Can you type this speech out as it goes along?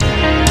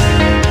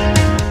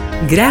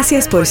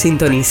Gracias por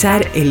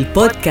sintonizar el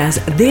podcast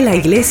de la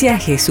Iglesia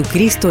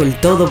Jesucristo el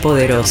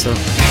Todopoderoso.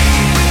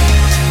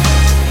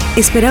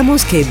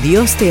 Esperamos que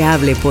Dios te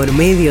hable por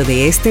medio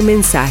de este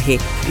mensaje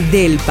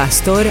del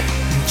pastor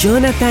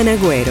Jonathan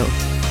Agüero.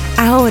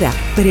 Ahora,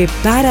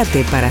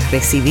 prepárate para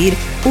recibir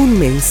un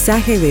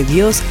mensaje de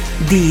Dios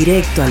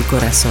directo al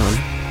corazón.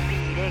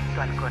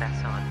 Directo al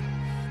corazón.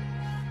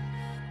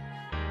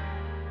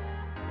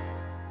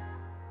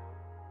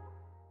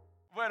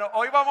 Bueno,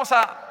 hoy vamos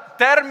a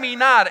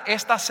terminar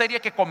esta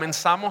serie que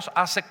comenzamos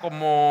hace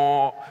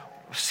como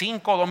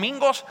 5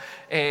 domingos,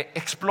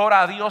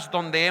 Explora a Dios,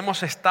 donde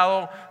hemos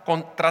estado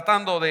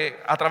tratando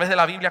de, a través de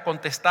la Biblia,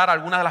 contestar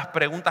algunas de las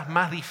preguntas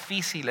más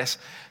difíciles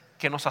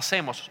que nos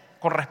hacemos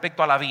con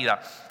respecto a la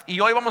vida. Y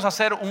hoy vamos a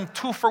hacer un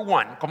 2 for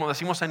 1, como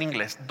decimos en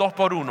inglés, 2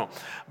 por 1.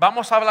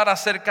 Vamos a hablar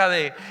acerca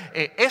de,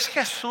 ¿es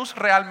Jesús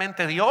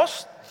realmente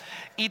Dios?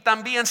 Y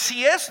también,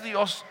 si es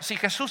Dios, si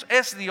Jesús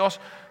es Dios,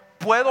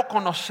 ¿puedo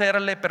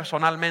conocerle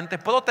personalmente?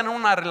 ¿Puedo tener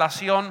una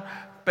relación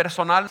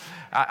personal?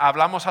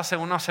 Hablamos hace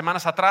unas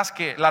semanas atrás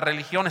que la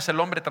religión es el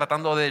hombre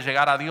tratando de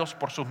llegar a Dios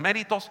por sus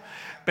méritos,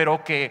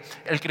 pero que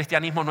el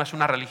cristianismo no es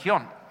una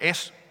religión,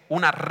 es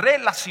una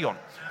relación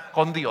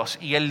con Dios.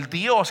 Y el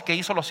Dios que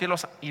hizo los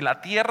cielos y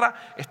la tierra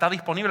está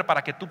disponible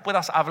para que tú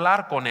puedas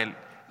hablar con Él.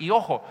 Y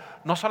ojo,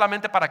 no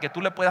solamente para que tú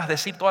le puedas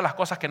decir todas las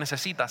cosas que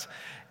necesitas,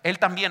 Él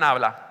también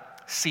habla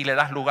si le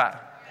das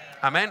lugar.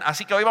 Amén.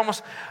 Así que hoy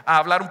vamos a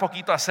hablar un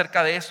poquito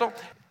acerca de eso.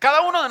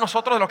 Cada uno de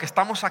nosotros, de los que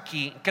estamos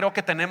aquí, creo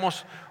que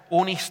tenemos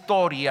una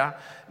historia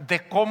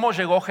de cómo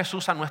llegó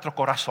Jesús a nuestro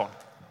corazón.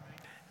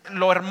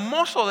 Lo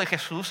hermoso de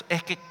Jesús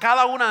es que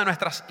cada una de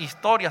nuestras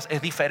historias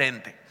es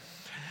diferente.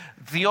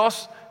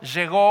 Dios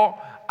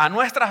llegó a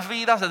nuestras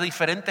vidas de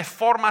diferentes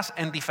formas,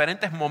 en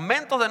diferentes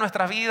momentos de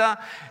nuestra vida,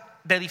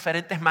 de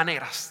diferentes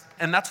maneras.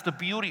 And that's the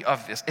beauty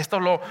of this. Esto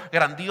es lo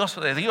grandioso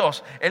de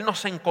Dios. Él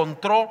nos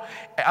encontró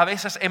a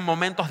veces en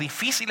momentos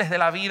difíciles de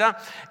la vida.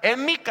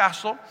 En mi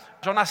caso,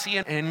 yo nací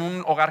en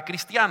un hogar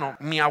cristiano.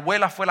 Mi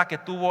abuela fue la que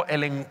tuvo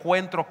el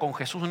encuentro con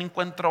Jesús, un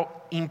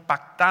encuentro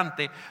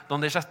impactante,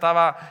 donde ella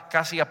estaba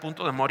casi a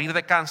punto de morir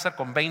de cáncer,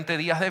 con 20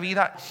 días de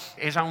vida.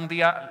 Ella un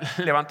día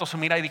levantó su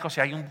mirada y dijo: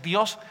 si hay un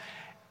Dios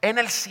en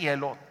el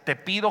cielo, te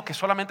pido que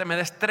solamente me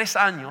des 3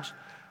 años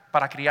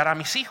para criar a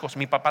mis hijos.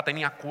 Mi papá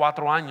tenía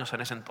 4 años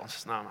en ese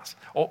entonces, nada más.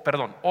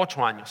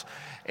 8 años.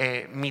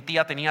 Mi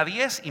tía tenía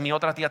 10 y mi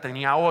otra tía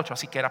tenía 8,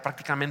 así que eran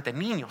prácticamente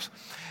niños.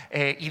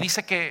 Y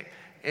dice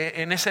que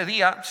en ese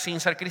día, sin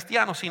ser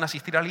cristiano, sin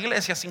asistir a la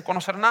iglesia, sin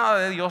conocer nada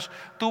de Dios,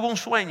 tuvo un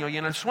sueño. Y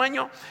en el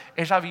sueño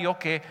ella vio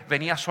que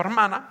venía su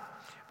hermana,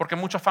 porque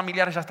muchos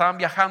familiares ya estaban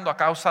viajando a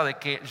causa de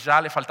que ya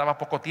le faltaba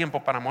poco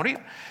tiempo para morir.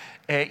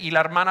 Y la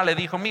hermana le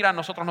dijo: mira,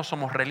 nosotros no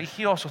somos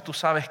religiosos, tú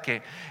sabes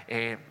que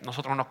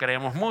nosotros no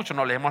creemos mucho,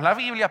 no leemos la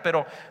Biblia,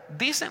 pero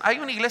dicen, hay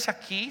una iglesia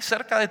aquí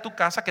cerca de tu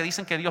casa que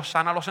dicen que Dios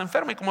sana a los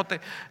enfermos, y como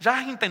ya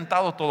has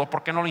intentado todo,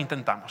 ¿por qué no lo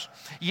intentamos?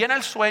 Y en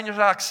el sueño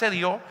ella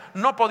accedió,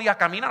 no podía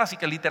caminar, así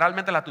que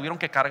literalmente la tuvieron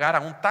que cargar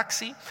a un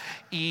taxi.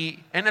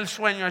 Y en el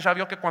sueño ella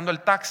vio que cuando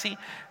el taxi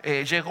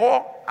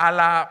llegó a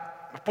la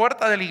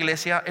puerta de la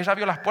iglesia, ella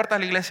vio las puertas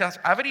de la iglesia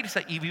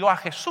abrirse y vio a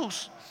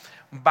Jesús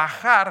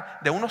bajar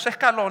de unos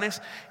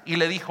escalones y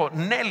le dijo: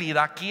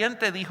 Nélida, ¿quién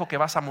te dijo que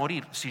vas a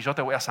morir si yo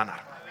te voy a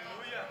sanar?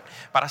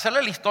 Para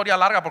hacerle la historia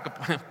larga, porque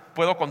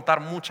puedo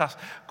contar muchas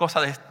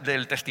cosas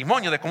del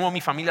testimonio de cómo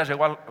mi familia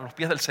llegó a los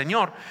pies del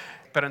Señor,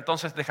 pero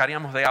entonces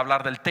dejaríamos de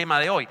hablar del tema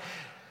de hoy.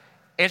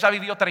 Ella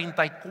vivió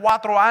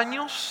 34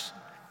 años.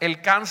 El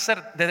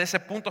cáncer desde ese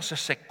punto se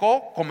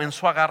secó,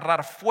 comenzó a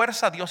agarrar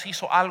fuerza. Dios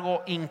hizo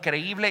algo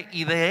increíble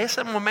y de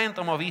ese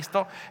momento hemos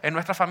visto en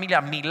nuestra familia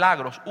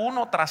milagros,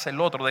 uno tras el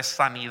otro, de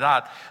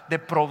sanidad, de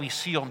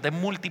provisión, de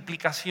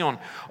multiplicación.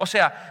 O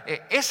sea,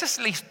 esa es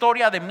la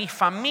historia de mi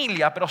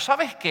familia. Pero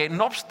 ¿sabes qué?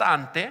 No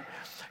obstante,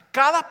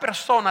 cada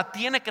persona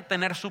tiene que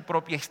tener su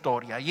propia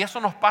historia, y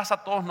eso nos pasa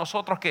a todos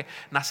nosotros que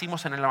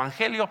nacimos en el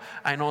Evangelio.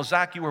 I know,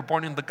 Zach, you were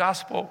born in the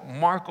gospel.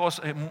 Marcos,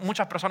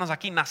 muchas personas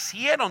aquí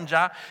nacieron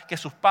ya que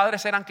sus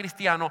padres eran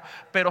cristianos.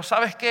 Pero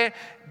 ¿sabes qué?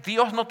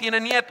 Dios no tiene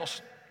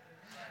nietos,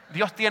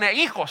 Dios tiene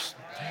hijos.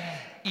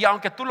 Y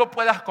aunque tú lo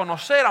puedas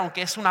conocer,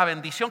 aunque es una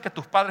bendición que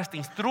tus padres te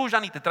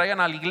instruyan y te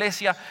traigan a la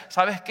iglesia,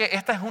 sabes que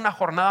esta es una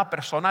jornada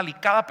personal y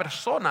cada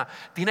persona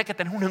tiene que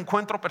tener un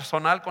encuentro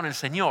personal con el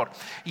Señor.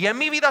 Y en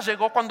mi vida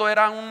llegó cuando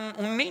era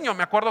un niño.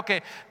 Me acuerdo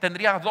que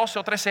tendría 12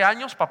 o 13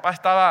 años. Papá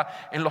estaba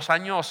en los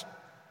años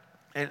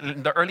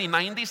the early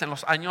 90s, en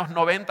los años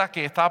 90,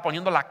 que estaba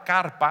poniendo la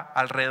carpa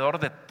alrededor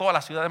de toda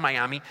la ciudad de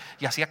Miami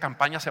y hacía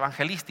campañas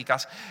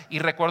evangelísticas. Y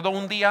recuerdo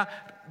un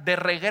día de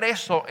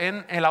regreso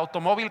en el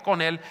automóvil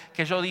con él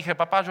que yo dije: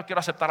 papá, yo quiero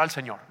aceptar al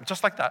Señor,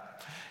 just like that.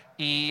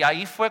 Y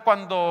ahí fue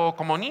cuando,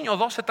 como niño,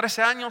 12,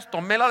 13 años,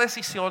 tomé la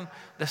decisión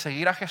de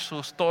seguir a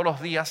Jesús todos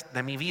los días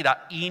de mi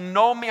vida, y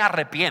no me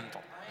arrepiento.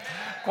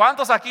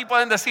 ¿Cuántos aquí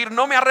pueden decir: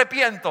 no me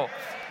arrepiento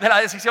de la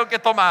decisión que he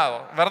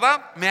tomado?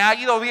 ¿Verdad? Me ha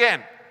ido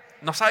bien,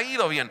 nos ha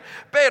ido bien.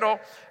 Pero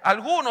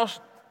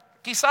algunos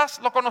Quizás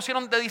lo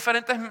conocieron de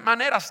diferentes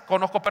maneras.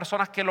 Conozco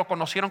personas que lo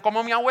conocieron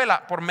como mi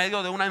abuela por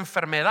medio de una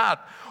enfermedad.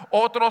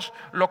 Otros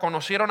lo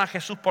conocieron a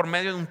Jesús por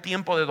medio de un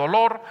tiempo de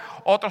dolor.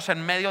 Otros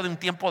en medio de un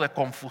tiempo de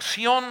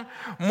confusión.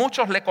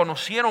 Muchos le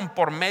conocieron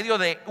por medio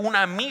de un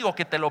amigo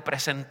que te lo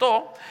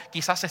presentó.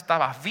 Quizás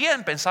estabas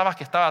bien, pensabas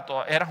que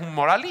eras un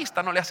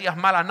moralista, no le hacías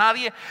mal a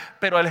nadie,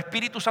 pero el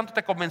Espíritu Santo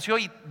te convenció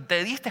y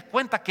te diste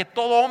cuenta que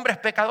todo hombre es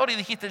pecador y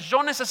dijiste: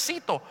 yo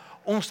necesito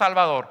un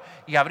Salvador.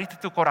 Y abriste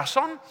tu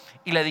corazón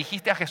y le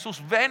dijiste a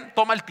Jesús: ven,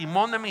 toma el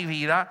timón de mi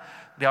vida.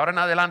 De ahora en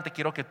adelante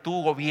quiero que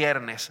tú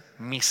gobiernes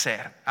mi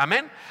ser.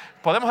 Amén.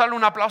 ¿Podemos darle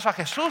un aplauso a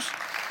Jesús?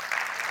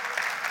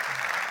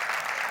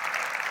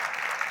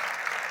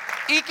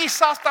 Y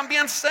quizás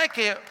también sé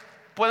que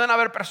pueden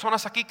haber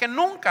personas aquí que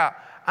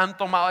nunca han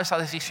tomado esa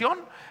decisión.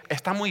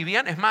 Está muy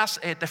bien. Es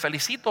más, te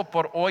felicito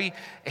por hoy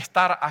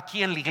estar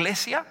aquí en la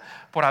iglesia,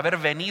 por haber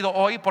venido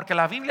hoy, porque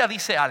la Biblia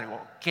dice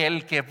algo: que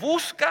el que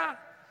busca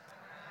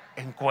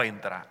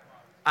encuentra,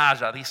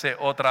 halla, dice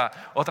otra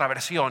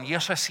versión. Y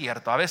eso es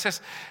cierto. A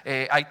veces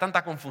hay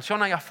tanta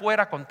confusión allá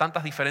afuera con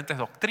tantas diferentes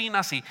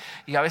doctrinas y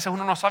a veces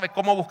uno no sabe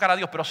cómo buscar a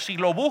Dios. Pero si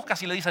lo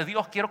buscas y le dices: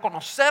 Dios, quiero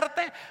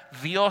conocerte,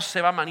 Dios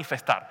se va a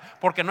manifestar.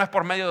 Porque no es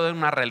por medio de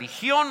una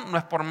religión, no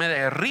es por medio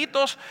de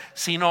ritos,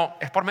 sino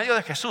es por medio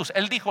de Jesús.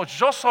 Él dijo: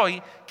 yo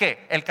soy,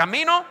 ¿qué? El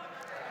camino,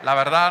 la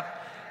verdad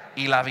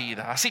y la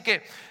vida. Así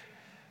que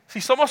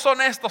si somos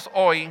honestos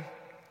hoy,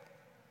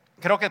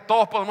 creo que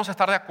todos podemos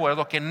estar de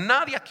acuerdo que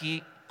nadie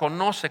aquí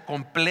conoce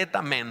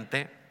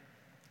completamente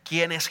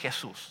quién es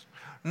Jesús.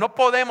 No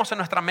podemos en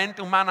nuestra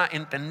mente humana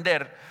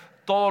entender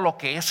todo lo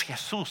que es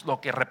Jesús, lo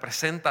que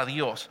representa a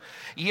Dios.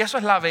 Y eso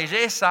es la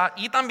belleza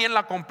y también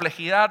la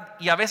complejidad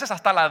y a veces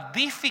hasta la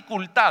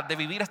dificultad de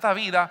vivir esta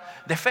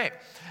vida de fe,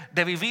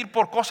 de vivir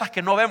por cosas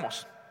que no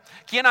vemos.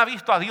 ¿Quién ha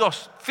visto a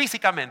Dios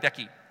físicamente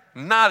aquí?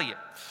 Nadie.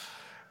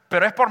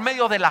 Pero es por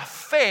medio de la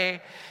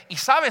fe. Y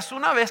sabes,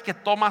 una vez que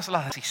tomas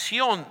la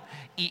decisión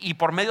y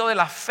por medio de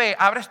la fe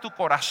abres tu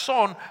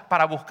corazón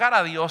para buscar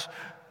a Dios,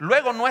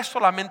 luego no es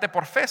solamente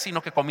por fe, sino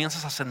que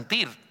comienzas a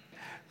sentir.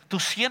 Tú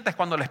sientes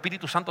cuando el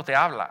Espíritu Santo te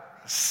habla.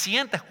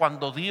 Sientes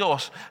cuando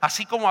Dios,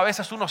 así como a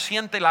veces uno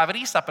siente la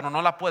brisa pero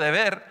no la puede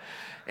ver.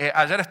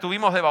 Ayer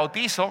estuvimos de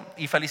bautizo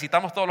y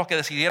felicitamos a todos los que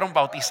decidieron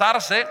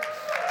bautizarse.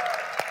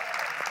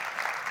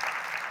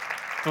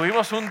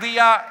 Tuvimos un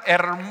día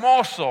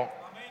hermoso,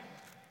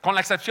 con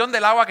la excepción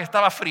del agua que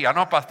estaba fría,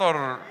 ¿no,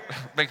 Pastor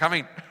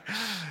Benjamín?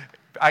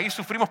 Ahí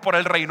sufrimos por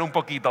el reino un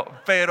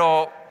poquito,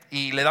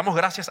 y le damos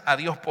gracias a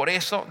Dios por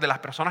eso, de las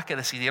personas que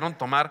decidieron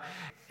tomar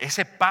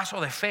ese paso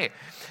de fe.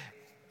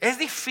 Es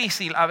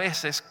difícil a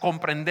veces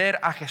comprender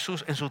a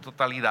Jesús en su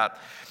totalidad.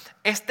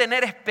 Es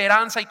tener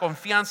esperanza y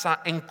confianza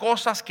en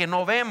cosas que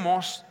no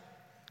vemos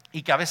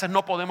y que a veces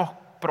no podemos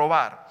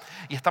probar.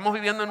 Y estamos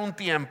viviendo en un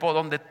tiempo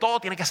donde todo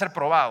tiene que ser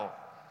probado.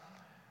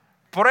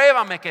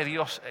 Pruébame que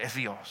Dios es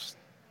Dios.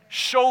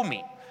 Show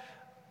me.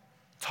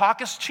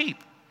 Talk is cheap.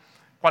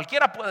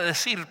 Cualquiera puede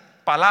decir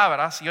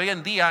palabras y hoy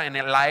en día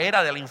en la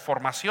era de la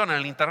información, en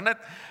el internet,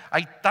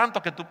 hay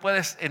tanto que tú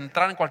puedes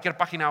entrar en cualquier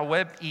página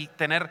web y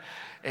tener,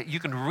 you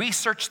can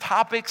research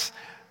topics,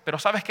 pero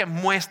sabes que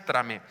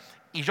muéstrame.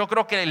 Y yo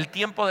creo que el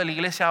tiempo de la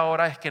iglesia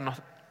ahora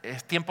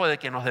es tiempo de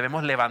que nos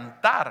debemos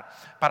levantar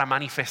para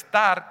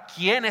manifestar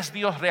quién es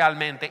Dios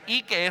realmente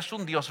y que es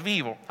un Dios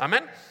vivo.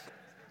 Amén.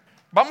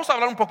 Vamos a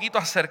hablar un poquito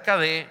acerca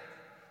de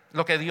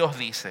lo que Dios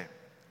dice.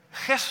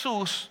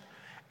 Jesús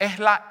es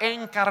la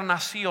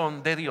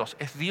encarnación de Dios.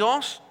 Es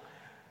Dios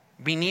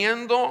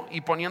viniendo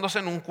y poniéndose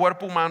en un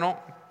cuerpo humano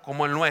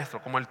como el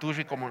nuestro, como el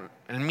tuyo y como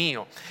el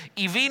mío.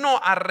 Y vino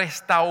a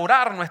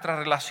restaurar nuestra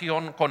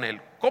relación con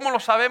Él. ¿Cómo lo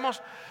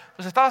sabemos?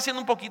 Pues estaba haciendo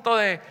un poquito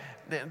de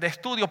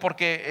estudio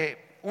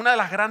porque una de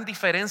las grandes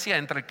diferencias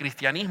entre el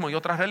cristianismo y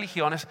otras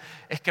religiones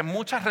es que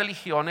muchas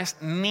religiones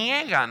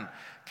niegan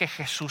que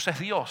Jesús es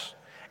Dios.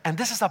 And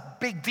this is a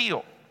big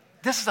deal.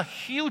 This is a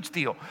huge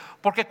deal.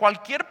 Porque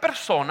cualquier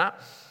persona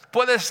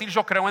puede decir: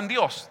 yo creo en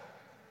Dios.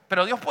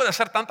 Pero Dios puede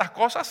hacer tantas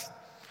cosas.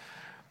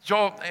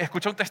 Yo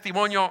escuché un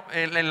testimonio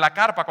en la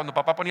carpa, cuando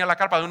papá ponía la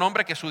carpa, de un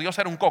hombre que su Dios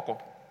era un coco.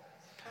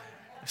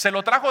 Se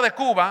lo trajo de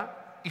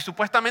Cuba y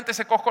supuestamente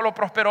ese coco lo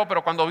prosperó,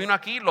 pero cuando vino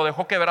aquí lo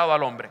dejó quebrado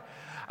al hombre.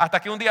 Hasta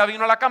que un día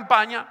vino a la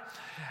campaña,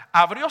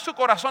 abrió su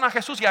corazón a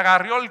Jesús y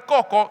agarró el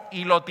coco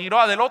y lo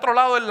tiró del otro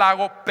lado del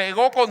lago,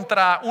 pegó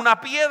contra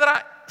una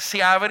piedra,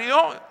 se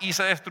abrió y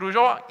se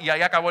destruyó y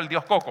ahí acabó el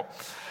Dios coco.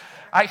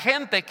 Hay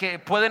gente que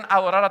pueden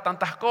adorar a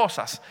tantas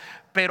cosas,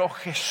 pero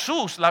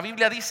Jesús, la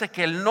Biblia dice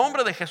que el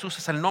nombre de Jesús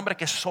es el nombre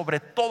que es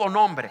sobre todo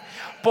nombre.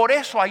 Por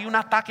eso hay un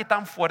ataque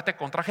tan fuerte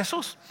contra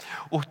Jesús.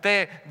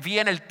 Usted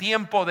viene el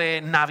tiempo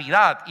de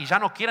Navidad y ya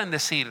no quieren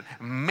decir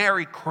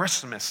Merry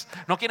Christmas,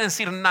 no quieren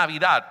decir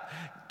Navidad,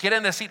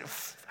 quieren decir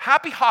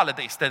Happy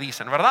Holidays, te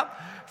dicen, ¿verdad?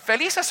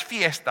 Felices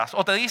fiestas,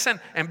 o te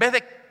dicen, en vez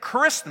de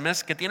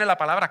Christmas, que tiene la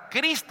palabra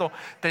Cristo,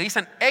 te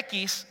dicen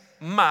X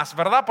más,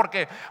 ¿verdad?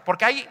 Porque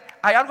hay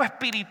algo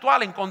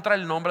espiritual en contra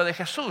del nombre de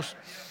Jesús.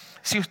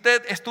 Si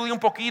usted estudia un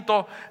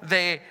poquito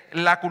de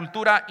la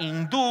cultura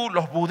hindú,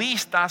 los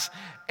budistas,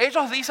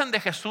 ellos dicen de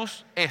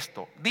Jesús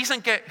esto.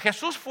 Dicen que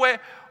Jesús fue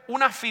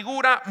una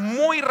figura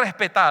muy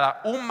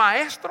respetada, un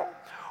maestro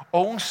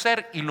o un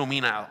ser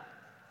iluminado.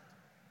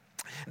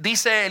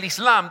 Dice el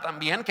Islam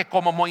también que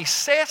como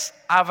Moisés,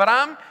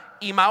 Abraham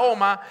y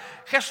Mahoma,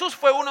 Jesús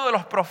fue uno de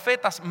los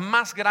profetas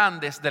más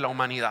grandes de la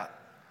humanidad.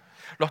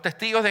 Los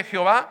testigos de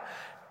Jehová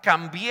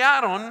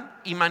cambiaron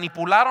y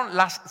manipularon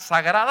las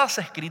sagradas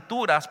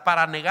escrituras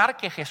para negar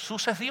que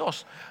Jesús es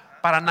Dios,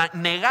 para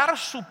negar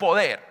su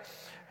poder.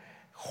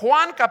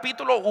 Juan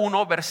capítulo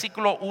 1,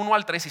 versículo 1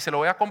 al 3, y se lo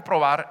voy a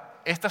comprobar.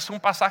 Este es un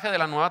pasaje de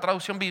la Nueva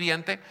Traducción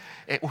Viviente.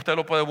 Usted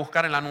lo puede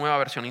buscar en la Nueva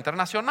Versión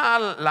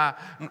Internacional, la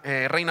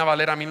Reina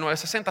Valera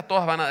 1960.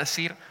 Todas van a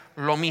decir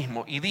lo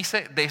mismo. Y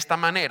dice de esta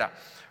manera.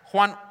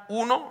 Juan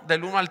 1,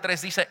 del 1 al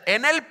 3 dice: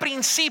 en el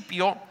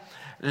principio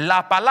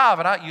la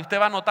palabra, y usted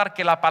va a notar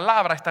que la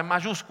palabra está en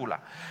mayúscula.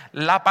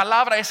 La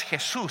palabra es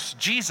Jesús.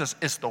 Jesus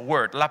is the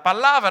word. La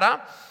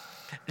palabra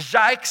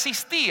ya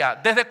existía.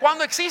 ¿Desde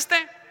cuándo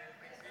existe?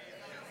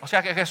 O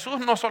sea que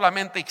Jesús no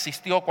solamente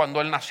existió cuando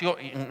Él nació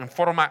en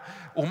forma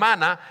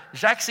humana,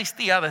 ya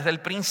existía desde el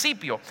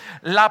principio.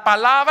 La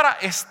palabra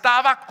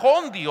estaba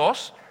con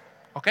Dios,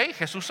 ¿ok?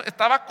 Jesús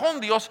estaba con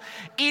Dios.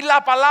 ¿Y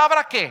la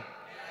palabra qué?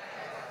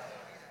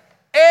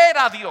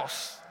 Era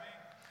Dios.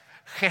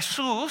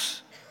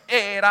 Jesús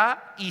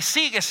era y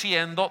sigue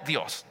siendo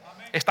Dios.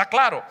 Está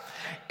claro.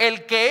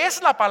 El que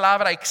es la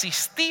palabra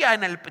existía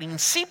en el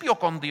principio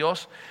con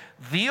Dios.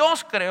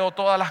 Dios creó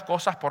todas las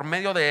cosas por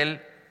medio de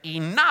Él y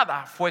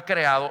nada fue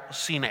creado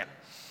sin Él.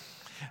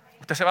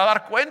 Usted se va a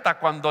dar cuenta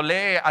cuando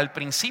lee al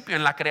principio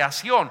en la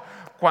creación,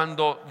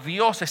 cuando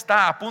Dios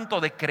está a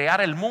punto de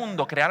crear el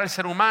mundo, crear el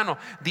ser humano,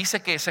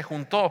 dice que se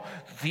juntó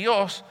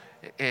Dios,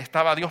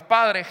 estaba Dios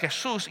Padre,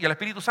 Jesús y el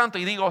Espíritu Santo,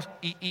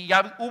 y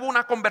ya hubo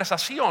una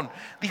conversación.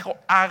 Dijo: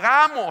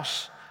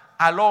 hagamos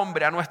al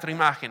hombre a nuestra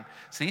imagen.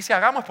 Se dice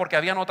hagamos porque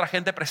había otra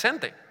gente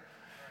presente.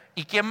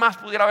 ¿Y quién más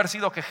pudiera haber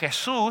sido que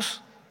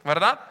Jesús,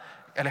 verdad?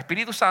 El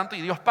Espíritu Santo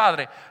y Dios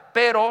Padre.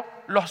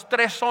 Pero los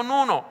tres son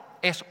uno,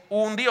 es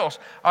un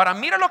Dios. Ahora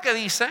mira lo que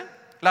dice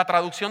la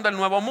traducción del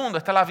Nuevo Mundo.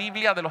 Esta es la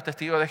Biblia de los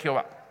Testigos de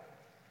Jehová.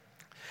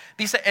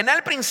 Dice: en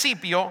el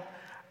principio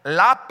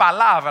la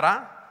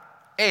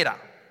palabra era,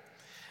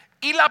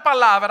 y la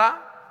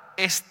palabra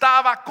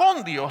estaba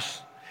con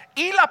Dios,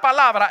 y la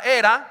palabra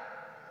era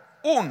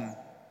un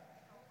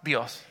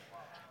Dios.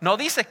 No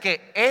dice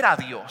que era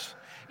Dios.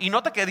 Y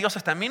note que Dios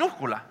está en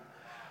minúscula.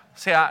 O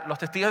sea, los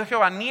testigos de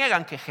Jehová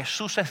niegan que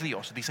Jesús es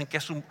Dios. Dicen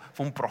que fue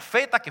un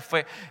profeta,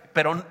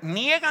 pero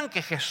niegan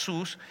que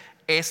Jesús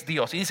es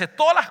Dios. Y dice: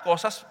 todas las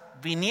cosas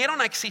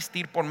vinieron a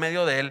existir por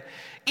medio de Él,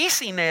 y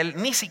sin Él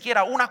ni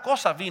siquiera una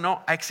cosa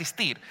vino a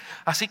existir.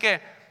 Así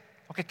que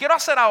lo que quiero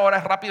hacer ahora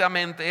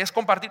rápidamente es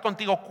compartir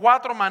contigo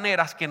 4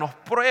 maneras que nos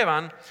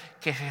prueban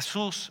que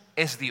Jesús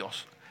es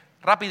Dios.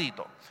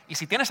 Rapidito. Y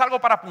si tienes algo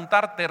para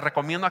apuntar, te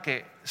recomiendo a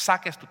que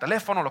saques tu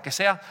teléfono, lo que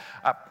sea,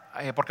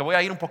 porque voy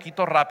a ir un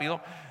poquito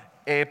rápido.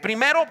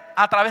 Primero,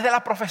 a través de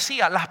la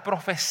profecía. Las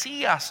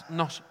profecías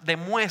nos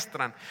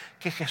demuestran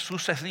que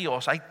Jesús es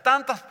Dios. Hay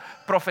tantas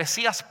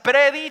profecías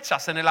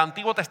predichas en el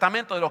Antiguo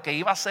Testamento de lo que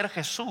iba a ser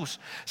Jesús.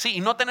 Sí,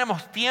 y no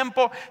tenemos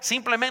tiempo,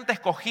 simplemente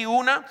escogí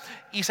una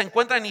y se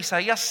encuentra en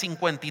Isaías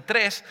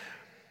 53,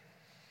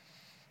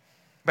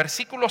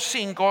 versículo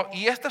 5.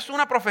 Y esta es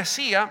una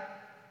profecía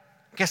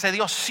que se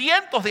dio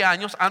cientos de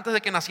años antes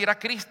de que naciera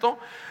Cristo,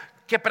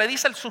 que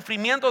predice el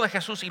sufrimiento de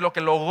Jesús y lo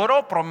que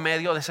logró por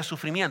medio de ese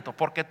sufrimiento.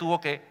 ¿Por qué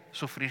tuvo que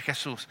sufrir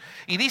Jesús?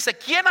 Y dice: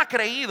 ¿quién ha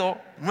creído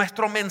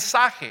nuestro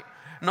mensaje?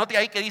 Note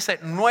ahí que dice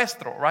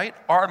nuestro, right?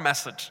 Our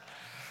message.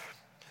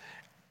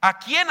 ¿A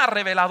quién ha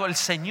revelado el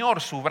Señor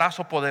su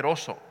brazo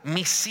poderoso?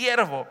 Mi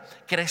siervo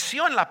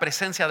creció en la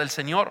presencia del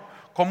Señor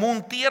como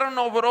un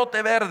tierno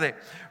brote verde,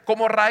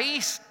 como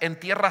raíz en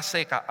tierra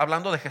seca.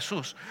 Hablando de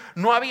Jesús.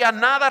 No había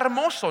nada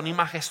hermoso ni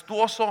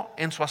majestuoso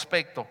en su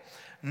aspecto,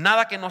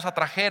 nada que nos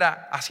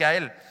atrajera hacia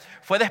Él.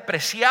 Fue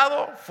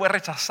despreciado, fue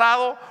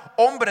rechazado,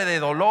 hombre de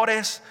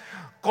dolores,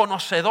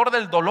 conocedor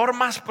del dolor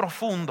más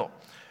profundo.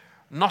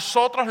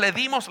 Nosotros le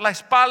dimos la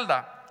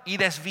espalda y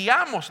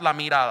desviamos la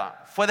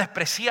mirada. Fue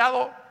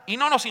despreciado y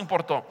no nos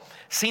importó.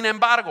 Sin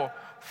embargo,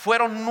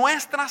 fueron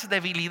nuestras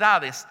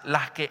debilidades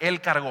las que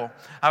Él cargó.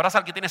 Abraza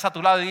al que tienes a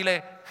tu lado y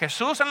dile: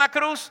 Jesús en la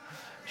cruz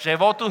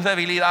llevó tus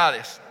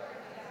debilidades.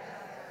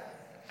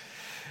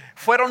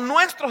 Fueron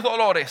nuestros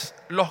dolores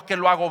los que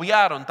lo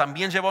agobiaron,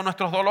 también llevó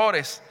nuestros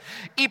dolores.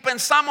 Y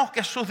pensamos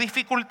que sus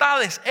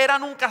dificultades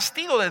eran un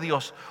castigo de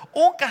Dios,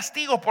 un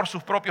castigo por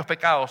sus propios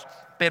pecados.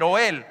 Pero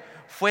Él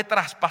fue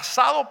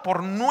traspasado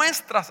por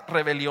nuestras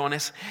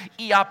rebeliones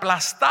y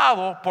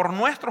aplastado por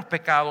nuestros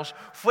pecados,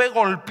 fue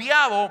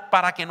golpeado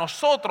para que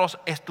nosotros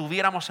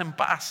estuviéramos en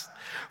paz,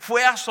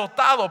 fue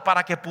azotado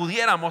para que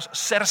pudiéramos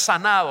ser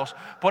sanados.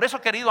 Por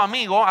eso, querido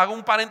amigo, hago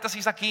un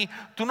paréntesis aquí,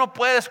 tú no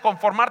puedes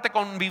conformarte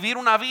con vivir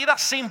una vida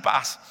sin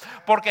paz,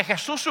 porque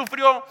Jesús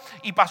sufrió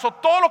y pasó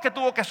todo lo que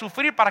tuvo que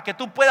sufrir para que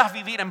tú puedas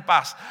vivir en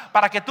paz,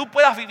 para que tú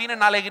puedas vivir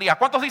en alegría.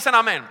 ¿Cuántos dicen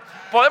amén?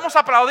 Podemos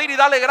aplaudir y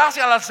darle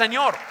gracias al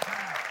Señor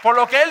por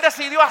lo que Él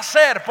decidió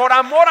hacer por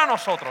amor a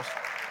nosotros.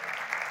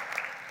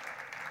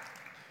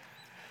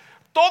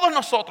 Todos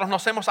nosotros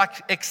nos hemos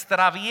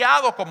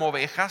extraviado como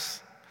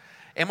ovejas,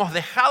 hemos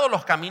dejado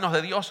los caminos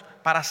de Dios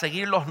para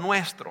seguir los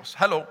nuestros.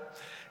 Hello.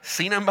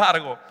 Sin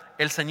embargo,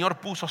 el Señor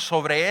puso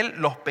sobre Él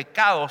los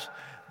pecados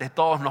de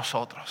todos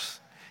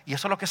nosotros. Y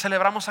eso es lo que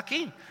celebramos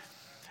aquí.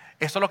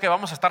 Eso es lo que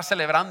vamos a estar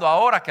celebrando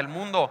ahora, que el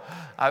mundo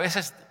a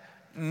veces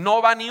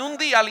no va ni un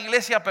día a la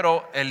iglesia,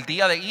 pero el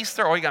día de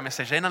Easter, óigame,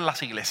 se llenan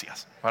las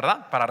iglesias,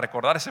 ¿verdad? Para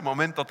recordar ese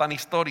momento tan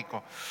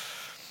histórico.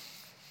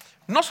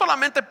 No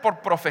solamente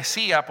por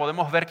profecía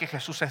podemos ver que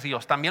Jesús es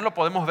Dios, también lo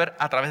podemos ver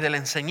a través de la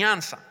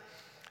enseñanza.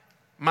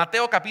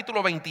 Mateo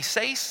capítulo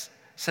 26,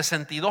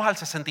 62 al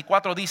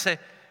 64 dice: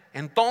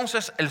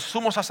 entonces el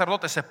sumo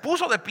sacerdote se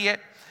puso de pie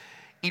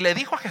y le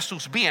dijo a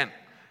Jesús: bien,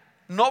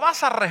 ¿no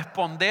vas a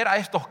responder a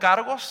estos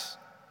cargos?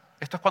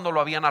 Esto es cuando lo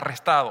habían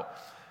arrestado.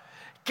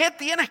 ¿Qué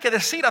tienes que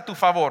decir a tu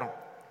favor?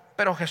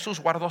 Pero Jesús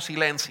guardó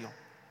silencio.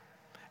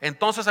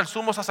 Entonces el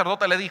sumo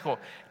sacerdote le dijo: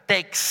 te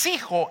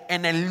exijo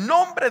en el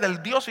nombre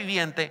del Dios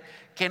viviente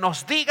que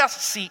nos digas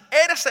si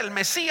eres el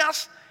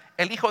Mesías,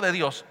 el Hijo de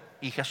Dios.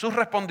 Y Jesús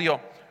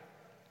respondió: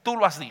 tú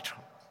lo has dicho.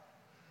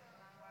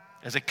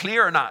 ¿Es it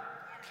clear or not?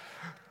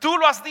 Tú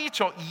lo has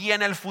dicho, y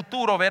en el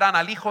futuro verán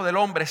al Hijo del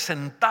Hombre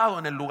sentado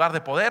en el lugar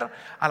de poder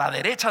a la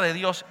derecha de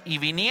Dios y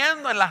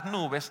viniendo en las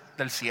nubes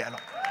del cielo.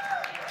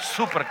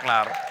 Súper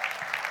claro.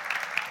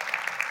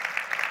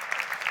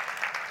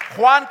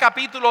 Juan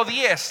capítulo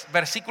 10,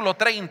 versículo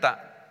 30,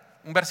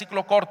 un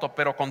versículo corto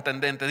pero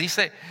contundente.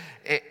 Dice: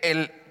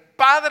 el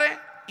Padre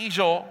y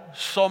yo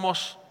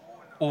somos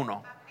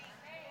uno.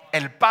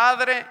 El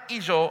Padre y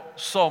yo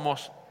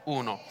somos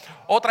uno.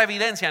 Otra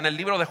evidencia en el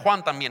libro de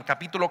Juan también,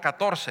 capítulo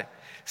 14,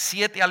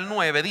 7 al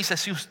 9, dice: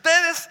 si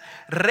ustedes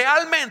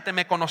realmente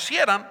me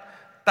conocieran,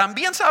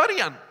 también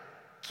sabrían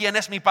quién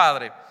es mi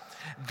Padre.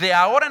 De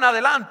ahora en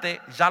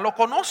adelante ya lo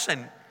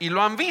conocen y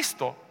lo han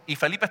visto. Y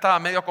Felipe estaba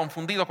medio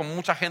confundido, como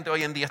mucha gente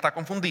hoy en día está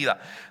confundida.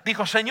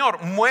 Dijo: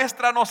 Señor,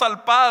 muéstranos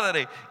al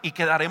Padre y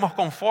quedaremos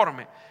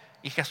conforme.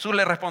 Y Jesús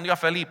le respondió a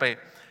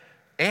Felipe: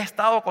 he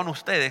estado con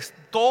ustedes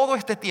todo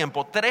este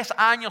tiempo, 3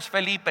 años,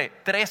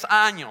 Felipe, 3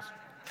 años.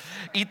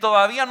 Y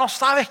todavía no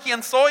sabes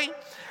quién soy.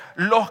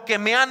 Los que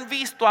me han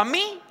visto a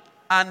mí,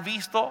 han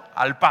visto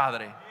al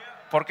Padre.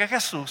 Porque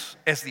Jesús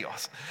es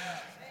Dios.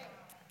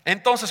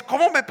 Entonces,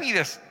 ¿cómo me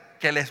pides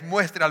que les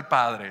muestre al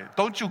Padre?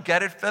 Don't you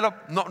get it, Philip?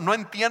 ¿No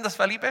entiendes,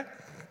 Felipe?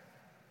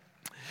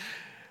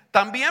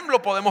 También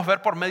lo podemos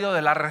ver por medio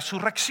de la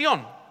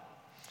resurrección.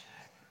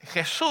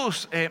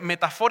 Jesús,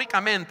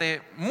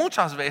 metafóricamente,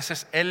 muchas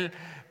veces Él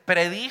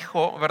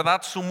predijo,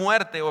 ¿verdad?, su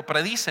muerte, o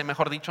predice,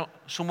 mejor dicho,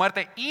 su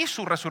muerte y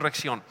su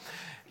resurrección.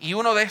 Y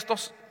uno de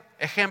estos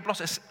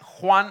ejemplos es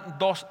Juan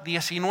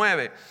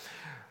 2:19,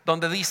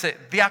 donde dice: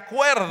 de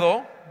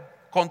acuerdo,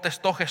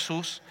 contestó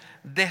Jesús,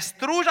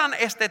 destruyan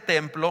este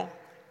templo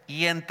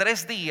y en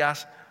 3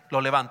 días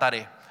lo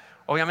levantaré.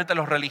 Obviamente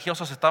los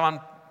religiosos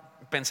estaban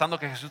pensando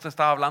que Jesús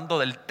estaba hablando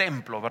del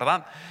templo,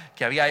 ¿verdad?,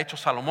 que había hecho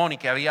Salomón y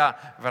que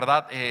había,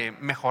 ¿verdad?,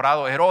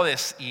 mejorado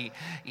Herodes, y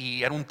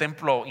era un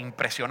templo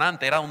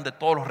impresionante, era donde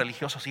todos los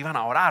religiosos iban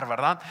a orar,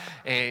 ¿verdad?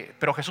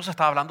 Pero Jesús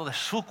estaba hablando de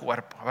su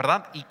cuerpo,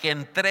 ¿verdad? Y que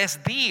en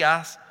 3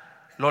 días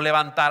lo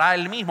levantará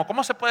él mismo.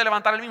 ¿Cómo se puede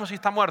levantar él mismo si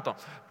está muerto?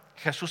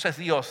 Jesús es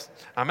Dios,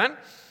 amén.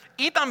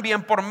 Y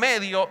también por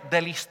medio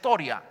de la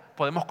historia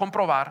podemos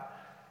comprobar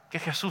que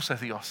Jesús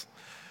es Dios.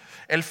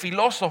 El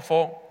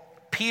filósofo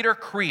Peter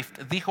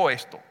Kreeft dijo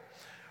esto: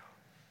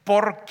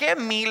 ¿por qué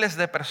miles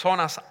de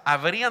personas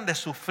habrían de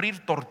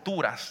sufrir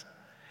torturas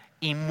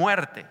y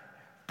muerte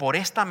por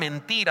esta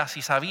mentira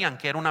si sabían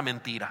que era una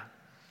mentira?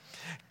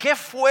 ¿Qué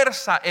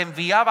fuerza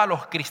enviaba a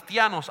los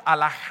cristianos a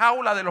la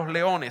jaula de los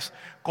leones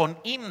con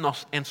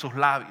himnos en sus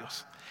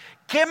labios?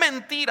 ¿Qué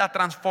mentira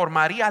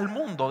transformaría al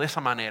mundo de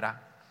esa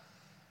manera?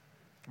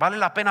 Vale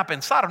la pena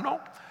pensar, ¿no?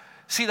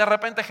 Si de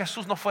repente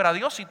Jesús no fuera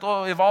Dios, si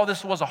todo if all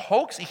this was a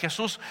hoax y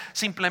Jesús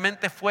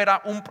simplemente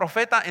fuera un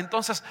profeta,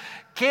 entonces,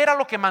 ¿qué era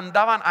lo que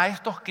mandaban a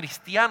estos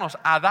cristianos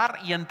a dar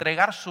y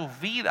entregar sus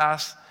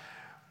vidas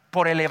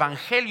por el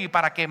evangelio y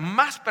para que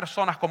más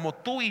personas como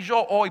tú y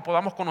yo hoy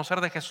podamos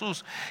conocer de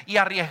Jesús y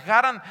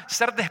arriesgaran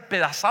ser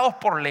despedazados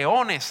por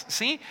leones,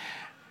 ¿sí?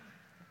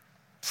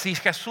 Si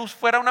Jesús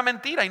fuera una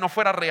mentira y no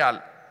fuera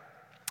real.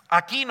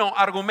 Aquino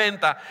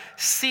argumenta: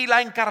 si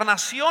la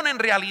encarnación en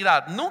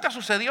realidad nunca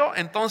sucedió,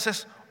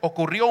 entonces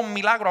ocurrió un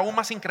milagro aún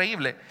más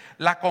increíble: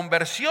 la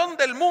conversión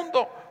del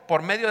mundo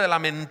por medio de la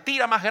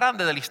mentira más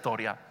grande de la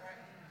historia.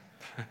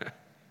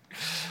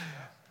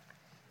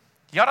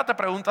 Y ahora te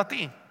pregunto a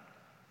ti,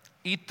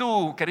 y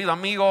tú, querido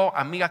amigo,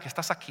 amiga que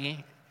estás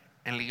aquí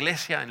en la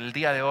iglesia en el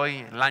día de hoy,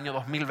 en el año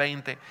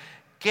 2020,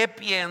 ¿qué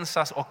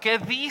piensas o qué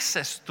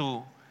dices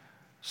tú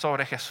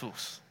sobre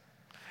Jesús?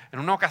 En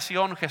una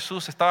ocasión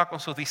Jesús estaba con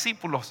sus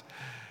discípulos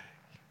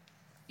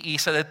y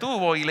se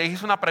detuvo y le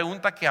hizo una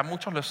pregunta que a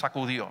muchos les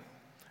sacudió.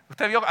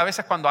 Usted vio a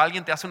veces cuando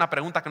alguien te hace una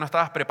pregunta que no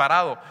estabas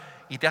preparado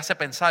y te hace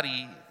pensar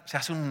y se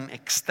hace un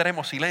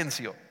extremo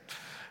silencio.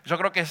 Yo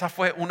creo que esa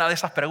fue una de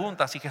esas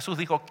preguntas y Jesús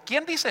dijo,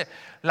 ¿quién dice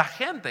la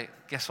gente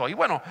que soy? Y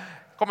bueno,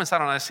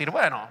 comenzaron a decir,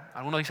 bueno,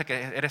 algunos dicen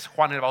que eres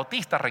Juan el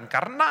Bautista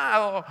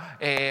reencarnado,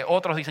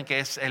 otros dicen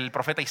que es el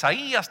profeta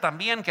Isaías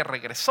también que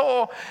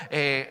regresó,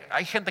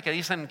 hay gente que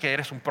dicen que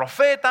eres un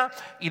profeta,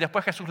 y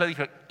después Jesús le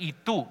dijo, ¿y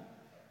tú?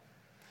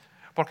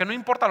 Porque no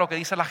importa lo que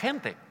dice la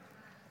gente,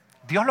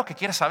 Dios lo que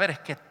quiere saber es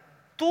que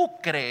tú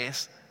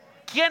crees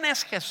quién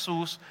es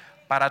Jesús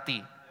para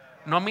ti.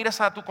 No mires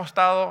a tu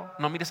costado,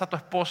 no mires a tu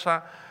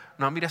esposa,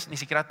 no mires ni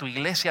siquiera a tu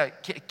iglesia.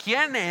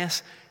 ¿Quién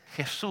es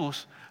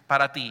Jesús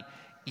para ti?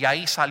 Y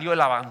ahí salió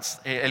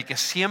el que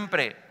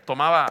siempre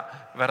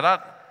tomaba,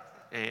 ¿verdad?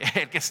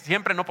 El que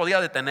siempre no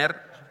podía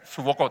detener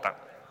su bocota.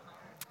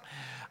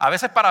 A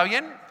veces para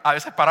bien, a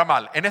veces para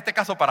mal. En este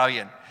caso para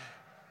bien.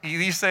 Y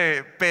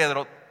dice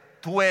Pedro,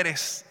 tú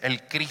eres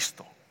el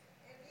Cristo,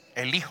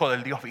 el Hijo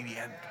del Dios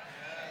viviente.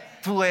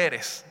 Tú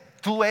eres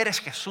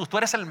Jesús, tú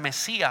eres el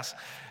Mesías,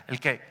 el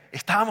que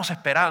estábamos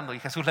esperando. Y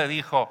Jesús le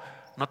dijo,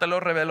 no te lo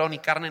reveló ni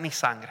carne ni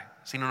sangre,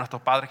 sino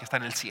nuestro Padre que está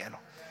en el cielo.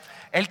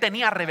 Él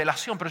tenía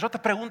revelación, pero yo te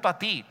pregunto a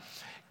ti,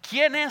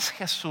 ¿quién es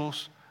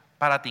Jesús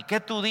para ti? ¿Qué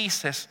tú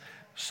dices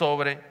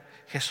sobre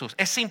Jesús?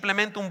 ¿Es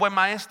simplemente un buen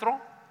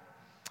maestro?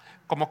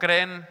 Como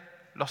creen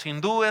los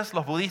hindúes,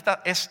 los budistas,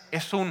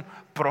 ¿es un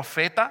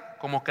profeta,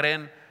 como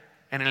creen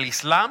en el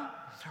Islam?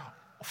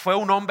 ¿Fue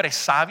un hombre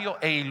sabio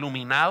e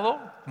iluminado,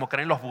 como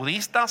creen los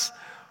budistas?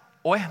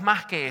 ¿O es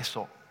más que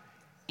eso?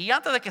 Y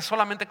antes de que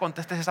solamente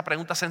contestes esa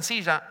pregunta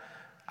sencilla,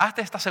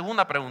 hazte esta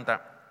segunda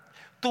pregunta.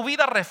 ¿Tu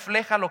vida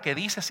refleja lo que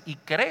dices y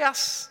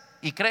crees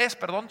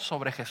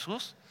sobre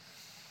Jesús?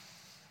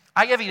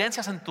 ¿Hay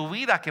evidencias en tu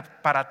vida que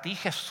para ti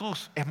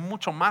Jesús es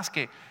mucho más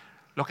que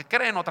lo que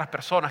creen otras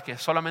personas, que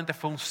solamente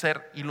fue un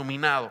ser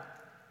iluminado?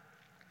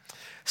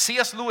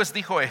 C.S. Lewis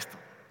dijo esto.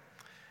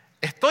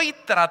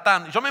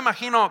 Yo me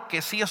imagino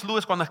que C.S.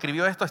 Lewis cuando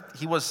escribió esto,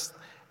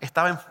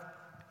 estaba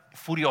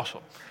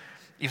furioso.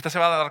 Y usted se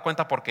va a dar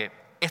cuenta por qué.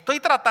 Estoy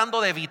tratando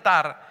de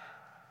evitar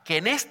que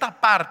en esta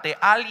parte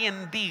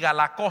alguien diga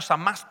la cosa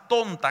más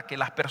tonta que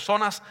las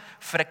personas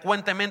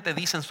frecuentemente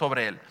dicen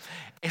sobre él.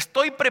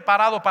 Estoy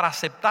preparado para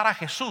aceptar a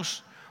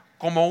Jesús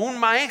como un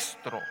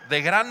maestro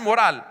de gran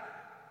moral,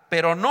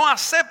 pero no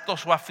acepto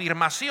su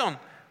afirmación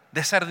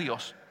de ser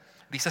Dios.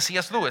 Dice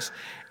C.S. Lewis,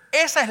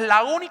 esa es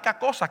la única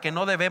cosa que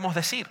no debemos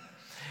decir.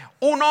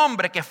 Un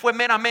hombre que fue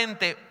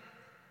meramente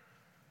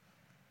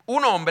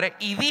un hombre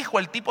y dijo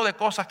el tipo de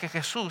cosas que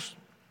Jesús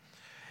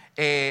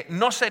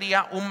no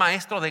sería un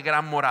maestro de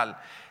gran moral.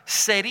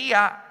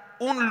 Sería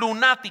un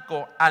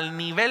lunático al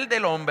nivel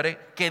del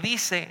hombre que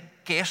dice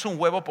que es un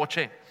huevo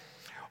poché.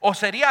 O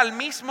sería el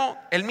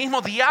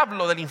mismo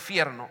diablo del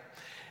infierno.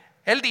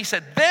 Él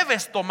dice,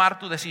 debes tomar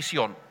tu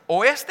decisión.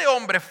 O este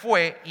hombre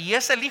fue y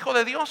es el Hijo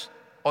de Dios,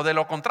 o de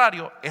lo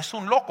contrario, es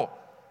un loco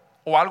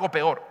o algo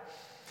peor.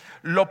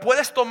 Lo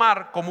puedes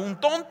tomar como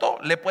un tonto,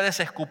 le puedes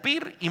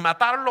escupir y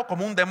matarlo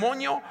como un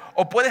demonio,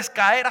 o puedes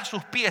caer a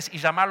sus pies y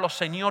llamarlo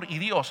Señor y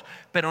Dios.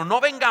 Pero no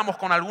vengamos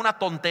con alguna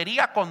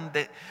tontería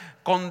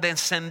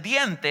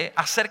condescendiente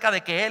acerca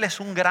de que Él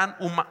es un gran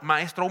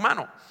maestro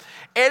humano.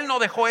 Él no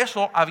dejó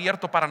eso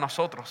abierto para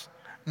nosotros.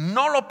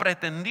 No lo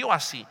pretendió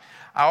así.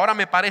 Ahora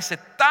me parece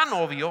tan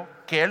obvio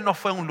que Él no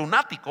fue un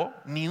lunático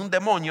ni un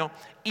demonio,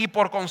 y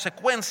por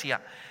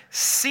consecuencia,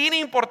 sin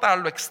importar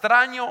lo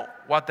extraño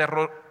o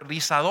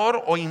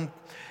aterrorizador o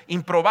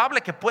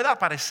improbable que pueda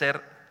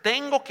parecer,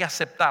 tengo que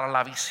aceptar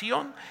la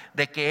visión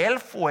de que Él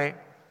fue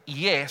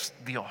y es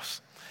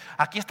Dios.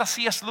 Aquí está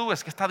C.S.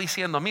 Lewis que está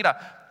diciendo,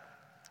 mira,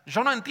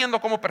 yo no entiendo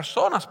cómo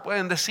personas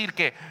pueden decir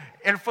que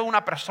Él fue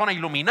una persona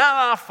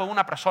iluminada, fue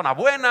una persona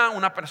buena,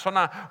 una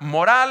persona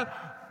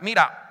moral.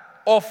 Mira,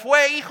 o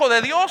fue hijo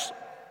de Dios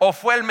o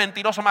fue el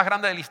mentiroso más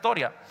grande de la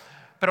historia.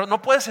 Pero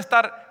no puedes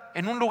estar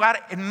en un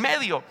lugar en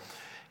medio.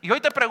 Y hoy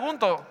te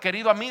pregunto,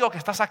 querido amigo que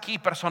estás aquí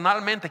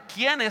personalmente,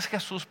 ¿quién es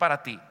Jesús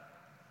para ti?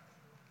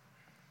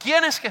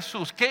 ¿Quién es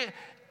Jesús?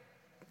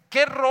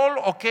 ¿Qué rol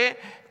o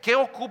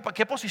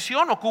qué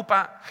posición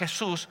ocupa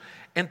Jesús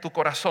en tu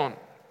corazón?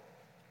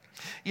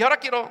 Y ahora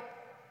quiero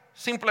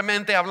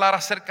simplemente hablar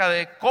acerca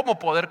de cómo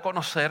poder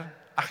conocer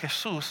a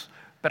Jesús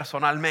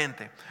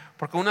personalmente.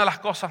 Porque una de las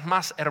cosas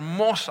más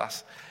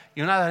hermosas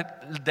y una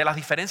de las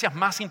diferencias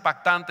más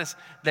impactantes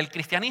del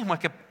cristianismo es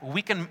que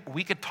we can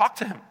talk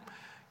to Him.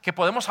 Que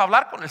podemos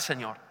hablar con el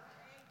Señor.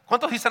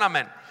 ¿Cuántos dicen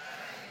amén?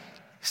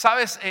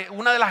 Sabes,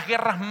 una de las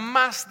guerras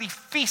más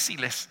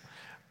difíciles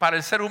para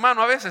el ser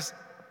humano a veces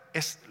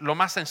es lo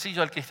más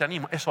sencillo del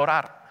cristianismo, es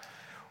orar.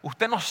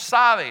 Usted no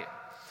sabe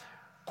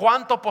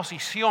cuánta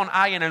oposición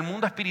hay en el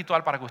mundo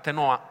espiritual para que usted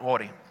no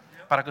ore.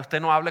 para que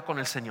usted no hable con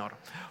el Señor.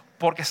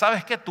 Porque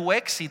sabes que tu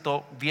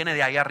éxito viene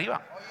de ahí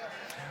arriba.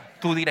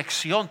 Tu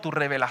dirección, tu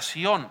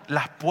revelación,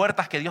 las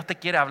puertas que Dios te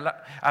quiere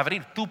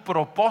abrir, tu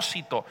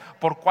propósito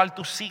por cual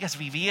tú sigues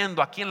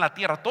viviendo aquí en la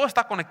tierra, todo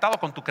está conectado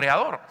con tu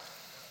Creador.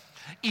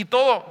 Y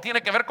todo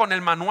tiene que ver con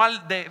el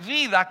manual de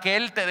vida que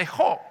Él te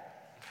dejó.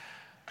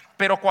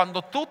 Pero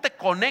cuando tú te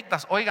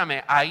conectas,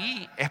 óigame,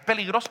 ahí es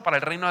peligroso para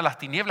el reino de las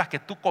tinieblas que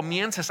tú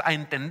comiences a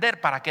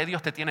entender para qué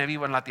Dios te tiene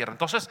vivo en la tierra.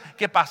 Entonces,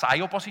 ¿qué pasa?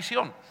 Hay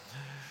oposición.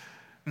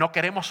 No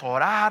queremos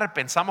orar,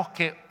 pensamos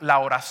que la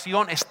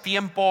oración es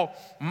tiempo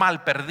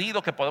mal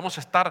perdido, que podemos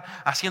estar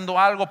haciendo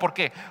algo. ¿Por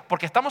qué?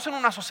 Porque estamos en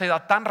una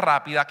sociedad tan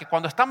rápida que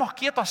cuando estamos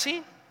quietos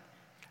así,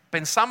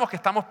 pensamos que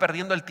estamos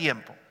perdiendo el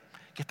tiempo,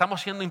 que estamos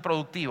siendo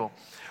improductivos.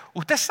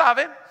 Usted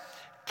sabe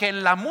que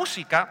en la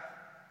música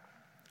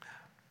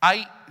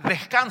hay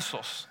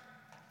descansos,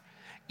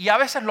 y a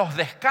veces los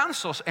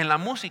descansos en la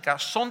música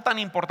son tan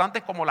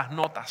importantes como las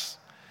notas.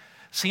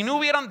 Si no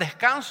hubieran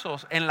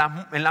descansos en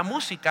la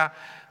música,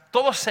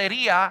 todo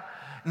sería,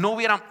 no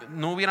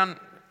hubieran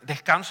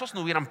descansos,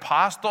 no hubieran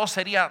paz, todo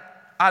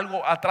sería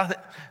algo atrás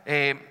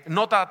de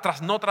nota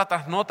tras nota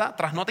tras nota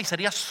tras nota, y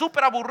sería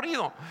súper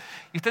aburrido.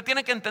 Y usted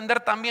tiene que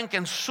entender también que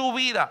en su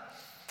vida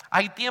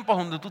hay tiempos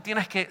donde tú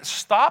tienes que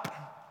stop,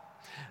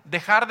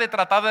 dejar de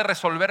tratar de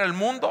resolver el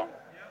mundo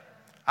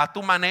a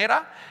tu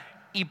manera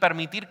y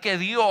permitir que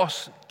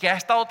Dios, que ha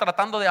estado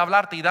tratando de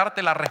hablarte y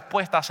darte la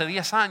respuesta hace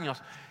 10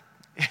 años,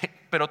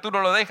 pero tú no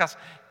lo dejas,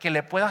 que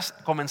le puedas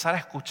comenzar a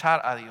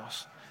escuchar a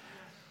Dios.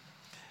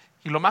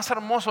 Y lo más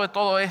hermoso de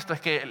todo esto es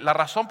que la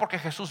razón por que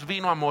Jesús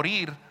vino a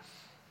morir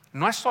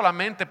no es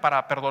solamente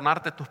para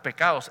perdonarte tus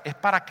pecados, es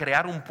para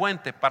crear un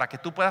puente para que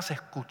tú puedas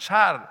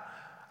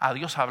escuchar a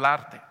Dios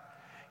hablarte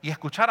y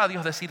escuchar a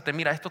Dios decirte,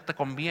 mira, esto te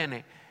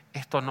conviene,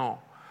 esto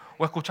no.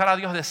 O escuchar a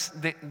Dios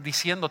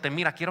diciéndote,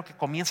 mira, quiero que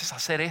comiences a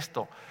hacer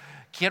esto.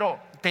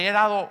 Te he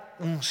dado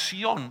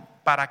unción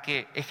para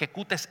que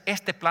ejecutes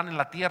este plan en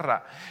la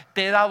tierra.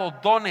 Te he dado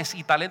dones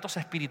y talentos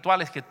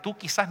espirituales que tú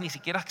quizás ni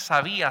siquiera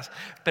sabías,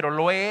 pero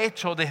lo he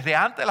hecho desde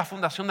antes de la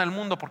fundación del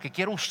mundo porque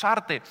quiero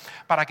usarte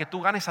para que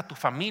tú ganes a tu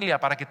familia,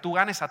 para que tú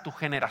ganes a tu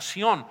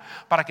generación,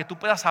 para que tú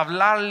puedas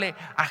hablarle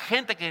a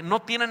gente que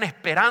no tienen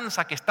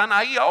esperanza, que están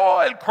ahí,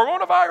 oh, el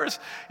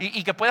coronavirus,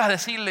 y que puedas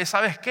decirle,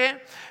 ¿sabes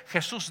qué?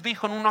 Jesús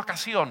dijo en una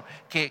ocasión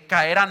que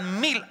caerán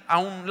 1000 a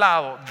un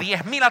lado,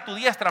 10,000 a tu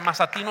diestra,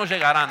 mas a ti no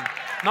llegarán,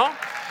 ¿no?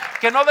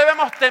 Que no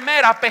debemos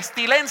temer a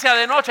pestilencia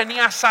de noche ni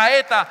a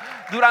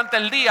saeta durante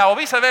el día o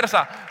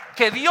viceversa.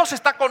 Que Dios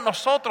está con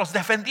nosotros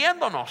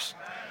defendiéndonos.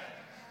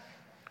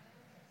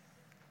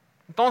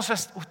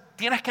 Entonces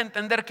tienes que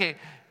entender que,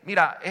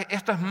 mira,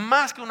 esto es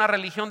más que una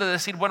religión de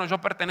decir, bueno,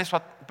 yo pertenezco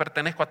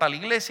a tal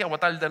iglesia o a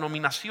tal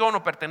denominación,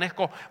 o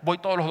voy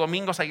todos los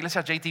domingos a iglesia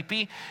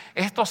JTP.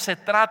 Esto se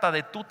trata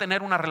de tú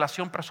tener una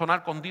relación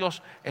personal con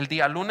Dios el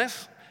día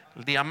lunes,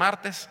 el día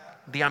martes,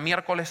 día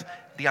miércoles,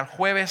 día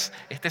jueves,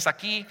 estés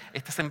aquí,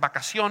 estés en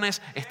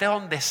vacaciones, estés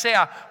donde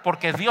sea,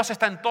 porque Dios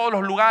está en todos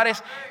los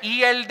lugares,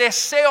 y el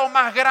deseo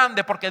más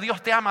grande, porque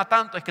Dios te ama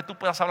tanto, es que tú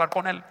puedas hablar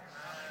con Él.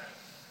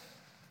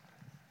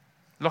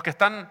 Los que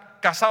están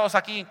casados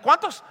aquí,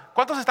 ¿cuántos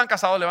están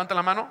casados? Levanten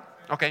la mano.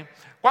 Okay.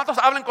 ¿Cuántos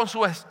hablan con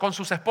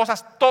sus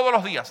esposas todos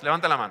los días?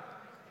 Levanten la mano.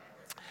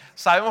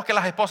 Sabemos que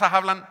las esposas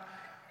hablan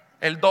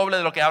el doble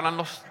de lo que hablan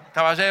los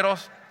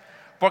caballeros,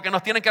 porque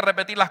nos tienen que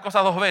repetir las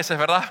cosas 2 veces,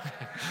 ¿verdad?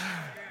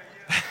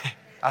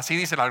 Así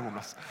dicen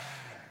algunos.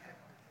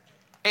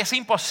 Es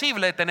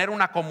imposible tener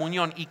una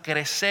comunión y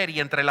crecer y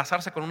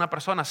entrelazarse con una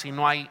persona si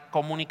no hay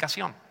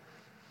comunicación.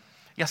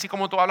 Y así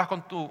como tú hablas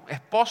con tu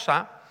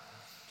esposa,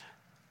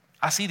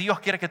 así Dios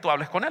quiere que tú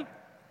hables con Él.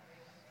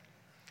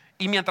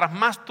 Y mientras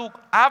más tú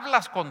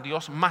hablas con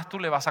Dios, más tú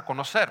le vas a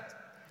conocer.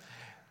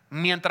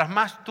 Mientras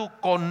más tú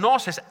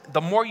conoces, the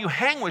more you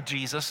hang with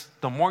Jesus,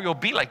 the more you'll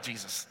be like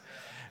Jesus.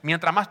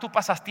 Mientras más tú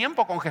pasas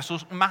tiempo con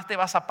Jesús, más te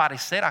vas a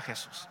parecer a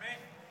Jesús.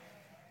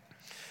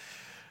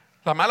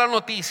 La mala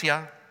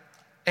noticia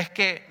es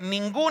que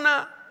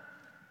ninguna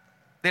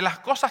de las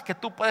cosas que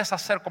tú puedes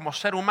hacer como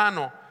ser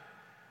humano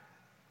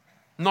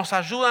nos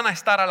ayudan a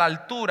estar a la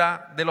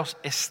altura de los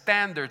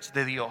estándares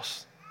de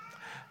Dios.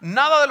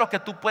 Nada de lo que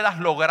tú puedas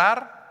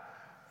lograr,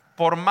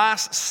 por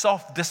más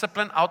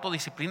self-discipline,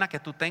 autodisciplina que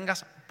tú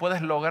tengas,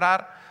 puedes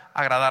lograr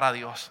agradar a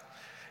Dios.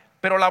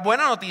 Pero la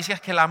buena noticia es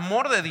que el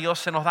amor de Dios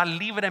se nos da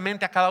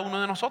libremente a cada uno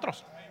de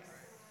nosotros.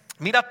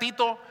 Mira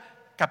Tito,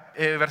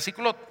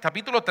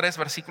 capítulo 3,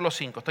 versículo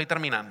 5. Estoy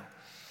terminando.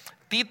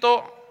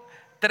 Tito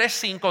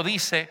 3:5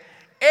 dice,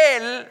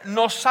 Él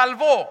nos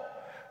salvó,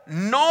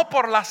 no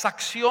por las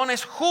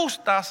acciones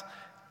justas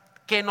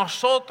que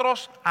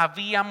nosotros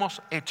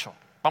habíamos hecho.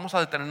 Vamos a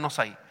detenernos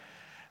ahí.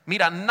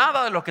 Mira,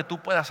 nada de lo que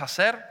tú puedas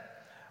hacer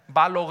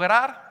va a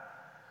lograr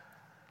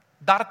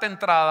darte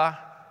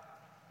entrada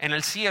en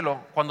el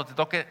cielo cuando te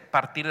toque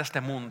partir de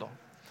este mundo.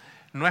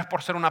 No es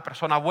por ser una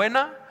persona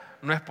buena,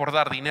 no es por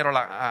dar dinero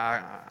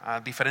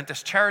a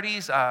diferentes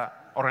charities,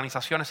 a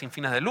organizaciones sin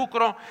fines de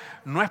lucro,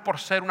 no es por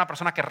ser una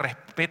persona que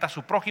respeta a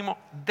su prójimo.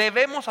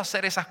 Debemos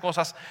hacer esas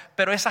cosas,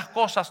 pero esas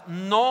cosas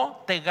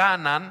no te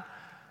ganan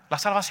la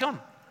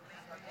salvación.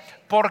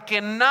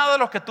 Porque nada de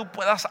lo que tú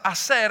puedas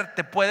hacer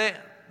te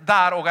puede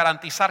dar o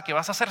garantizar que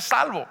vas a ser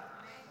salvo.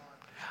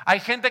 Hay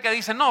gente que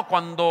dice, no,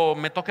 cuando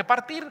me toque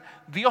partir,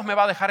 Dios me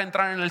va a dejar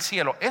entrar en el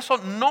cielo. Eso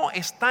no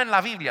está en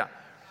la Biblia.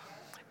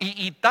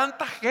 Y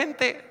tanta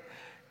gente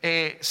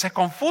se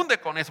confunde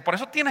con eso. Por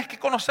eso tienes que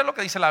conocer lo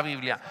que dice la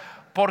Biblia.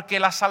 Porque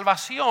la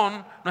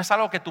salvación no es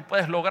algo que tú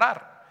puedes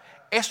lograr.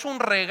 Es un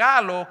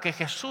regalo que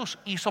Jesús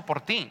hizo por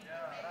ti.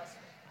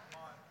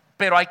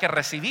 Pero hay que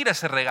recibir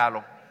ese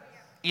regalo.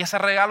 Y ese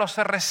regalo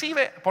se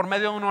recibe por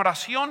medio de una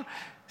oración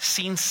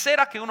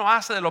sincera que uno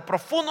hace de lo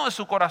profundo de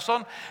su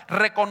corazón,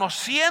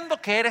 reconociendo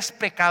que eres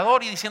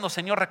pecador y diciendo,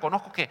 Señor,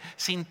 reconozco que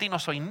sin ti no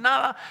soy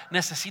nada,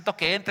 necesito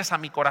que entres a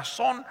mi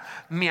corazón,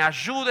 me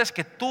ayudes,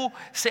 que tú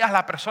seas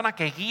la persona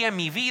que guíe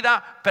mi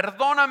vida.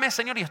 Perdóname,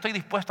 Señor, y estoy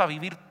dispuesto a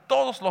vivir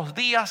todos los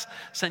días,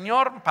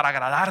 Señor, para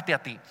agradarte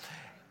a ti.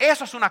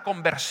 Eso es una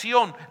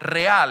conversión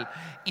real.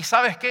 Y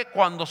 ¿sabes qué?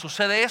 Cuando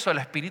sucede eso, el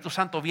Espíritu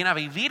Santo viene a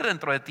vivir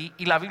dentro de ti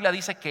y la Biblia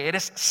dice que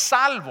eres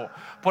salvo.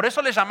 Por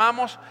eso le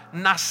llamamos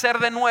nacer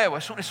de nuevo.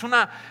 Es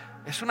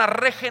una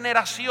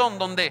regeneración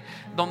donde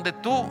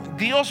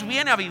Dios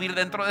viene a vivir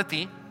dentro de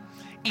ti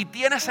y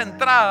tienes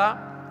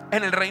entrada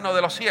en el reino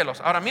de los cielos.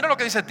 Ahora mira lo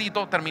que dice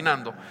Tito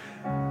terminando.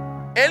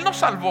 Él nos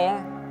salvó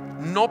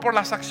no por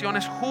las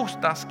acciones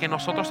justas que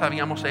nosotros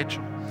habíamos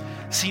hecho,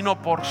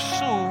 sino por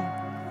su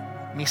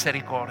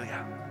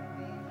misericordia.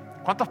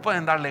 ¿Cuántos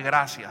pueden darle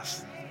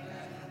gracias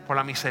por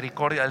la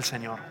misericordia del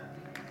Señor?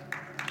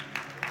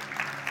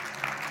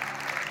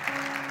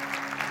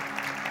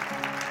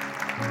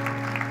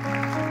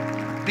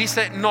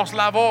 Dice, nos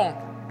lavó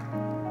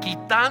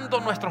quitando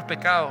nuestros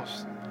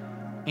pecados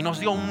y nos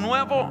dio un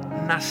nuevo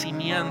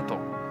nacimiento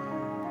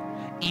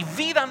y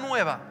vida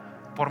nueva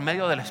por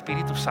medio del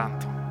Espíritu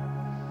Santo.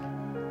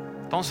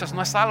 Entonces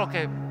no es algo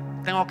que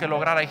tengo que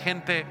lograr. Hay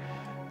gente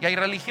y hay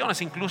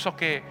religiones incluso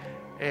que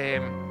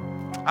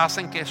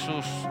hacen que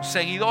sus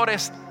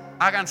seguidores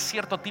hagan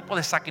cierto tipo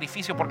de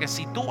sacrificio, porque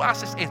si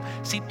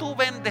tú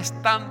vendes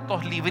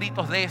tantos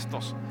libritos de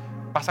estos,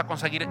 vas a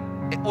conseguir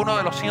uno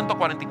de los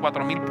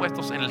 144,000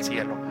 puestos en el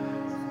cielo.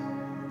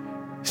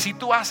 Si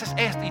tú haces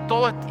esto y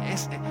todo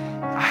es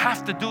I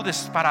have to do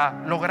this para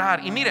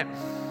lograr. Y mire,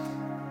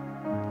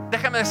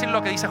 déjeme decir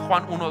lo que dice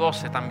Juan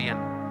 1:12 también.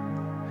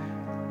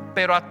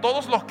 Pero a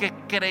todos los que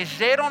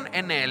creyeron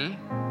en Él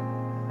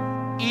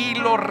y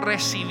lo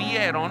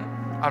recibieron,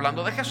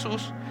 hablando de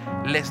Jesús,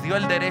 les dio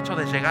el derecho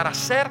de llegar a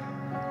ser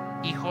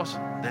hijos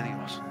de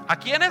Dios. ¿A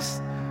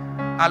quiénes?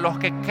 A los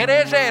que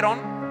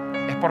creyeron.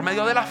 Es por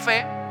medio de la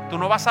fe. Tú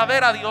no vas a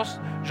ver a Dios.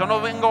 Yo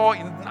no vengo,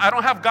 I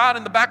don't have God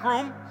in the back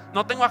room.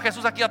 No tengo a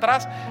Jesús aquí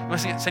atrás.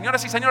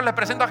 Señores y señores, les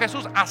presento a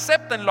Jesús.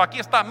 Acéptenlo, aquí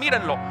está,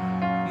 mírenlo.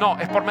 No,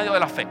 es por medio de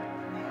la fe.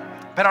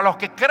 Pero a los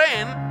que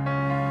creen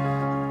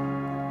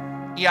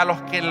y a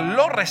los que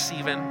lo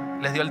reciben,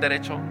 les dio el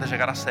derecho de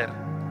llegar a ser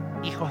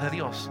hijos de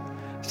Dios.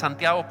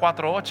 Santiago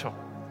 4:8.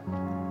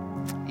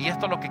 Y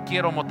esto es lo que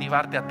quiero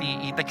motivarte a ti,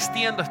 y te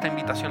extiendo esta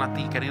invitación a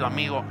ti, querido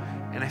amigo,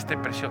 en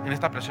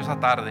esta preciosa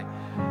tarde.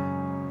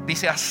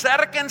 Dice,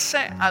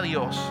 acérquense a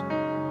Dios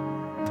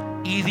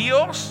y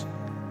Dios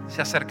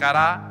se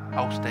acercará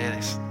a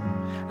ustedes.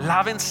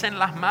 Lávense en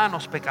las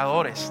manos,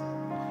 pecadores,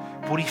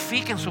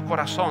 purifiquen su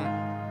corazón,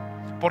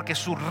 porque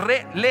su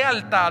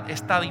lealtad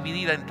está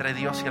dividida entre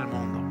Dios y el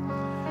mundo.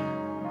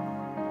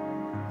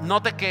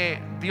 Note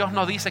que Dios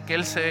no dice que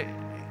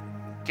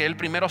Él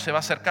primero se va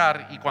a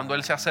acercar, y cuando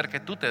Él se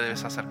acerque tú te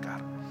debes acercar.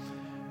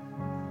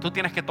 Tú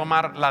tienes que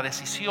tomar la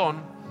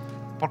decisión,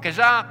 porque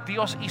ya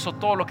Dios hizo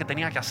todo lo que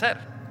tenía que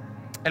hacer.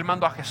 Él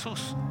mandó a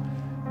Jesús.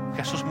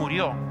 Jesús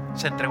murió,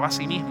 se entregó a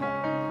sí mismo,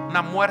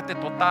 una muerte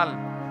total,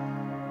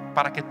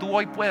 para que tú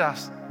hoy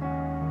puedas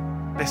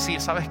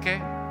decir, ¿sabes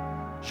qué?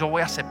 Yo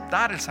voy a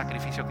aceptar el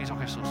sacrificio que hizo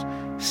Jesús.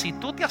 Si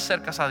tú te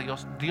acercas a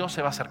Dios, Dios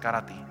se va a acercar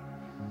a ti.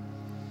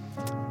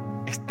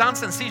 Es tan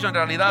sencillo en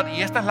realidad,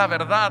 y esta es la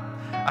verdad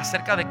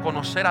acerca de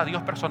conocer a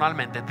Dios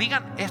personalmente.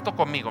 Digan esto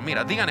conmigo,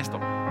 mira, digan esto.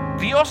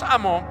 Dios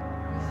amó,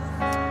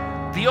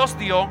 Dios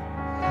dio,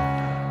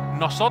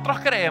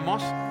 nosotros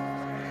creemos,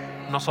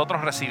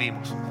 nosotros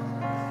recibimos.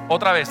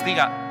 Otra vez,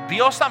 diga,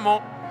 Dios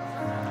amó,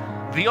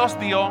 Dios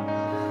dio,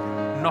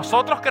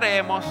 nosotros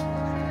creemos,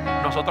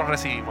 nosotros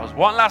recibimos.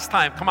 One last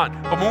time, come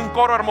on, como un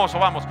coro hermoso,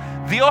 vamos.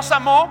 Dios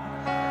amó,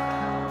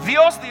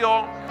 Dios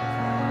dio,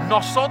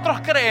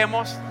 nosotros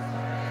creemos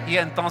y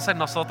entonces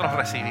nosotros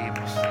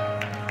recibimos.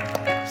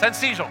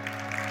 Sencillo.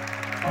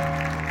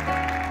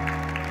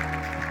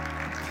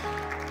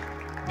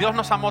 Dios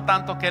nos amó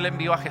tanto que Él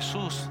envió a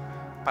Jesús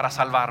para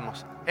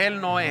salvarnos.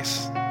 Él no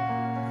es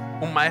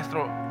un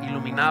maestro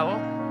iluminado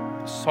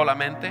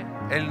solamente.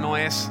 Él no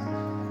es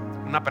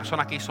una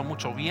persona que hizo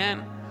mucho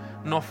bien.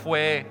 No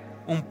fue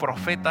un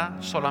profeta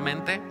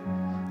solamente.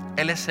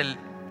 Él es el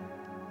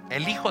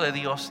Hijo de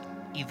Dios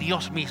y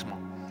Dios mismo,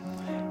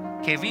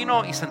 que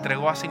vino y se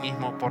entregó a sí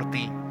mismo por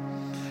ti.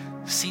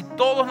 Si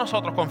todos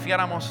nosotros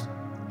confiáramos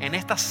en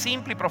esta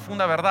simple y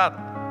profunda verdad,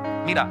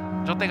 mira,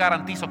 yo te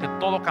garantizo que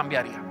todo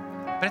cambiaría.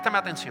 Préstame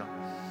atención.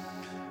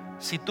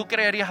 Si tú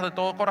creerías de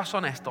todo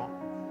corazón esto,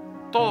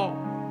 todo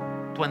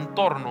tu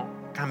entorno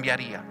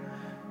cambiaría.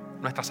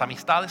 Nuestras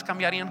amistades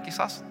cambiarían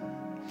quizás,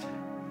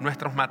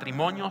 nuestros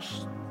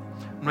matrimonios,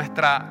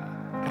 nuestras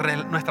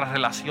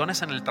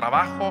relaciones en el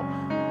trabajo,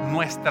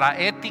 nuestra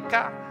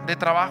ética de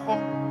trabajo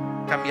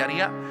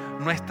cambiaría,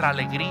 nuestra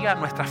alegría,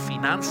 nuestras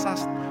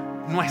finanzas,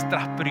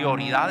 nuestras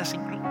prioridades,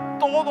 incluso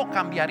todo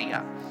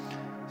cambiaría.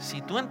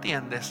 Si tú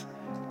entiendes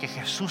que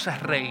Jesús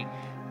es Rey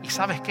y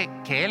sabes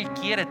que Él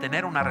quiere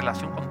tener una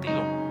relación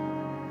contigo,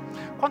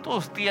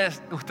 ¿cuántos de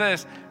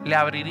ustedes le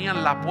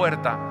abrirían la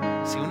puerta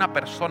si una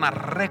persona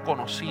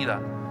reconocida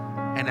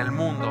en el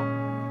mundo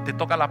te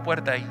toca la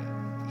puerta y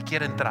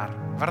quiere entrar?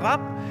 ¿Verdad?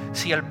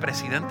 Si el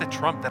presidente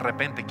Trump de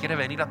repente quiere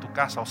venir a tu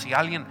casa, o si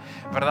alguien,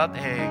 ¿verdad?,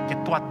 que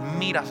tú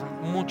admiras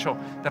mucho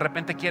de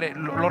repente quiere,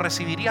 ¿lo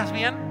recibirías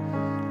bien?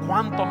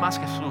 ¿Cuánto más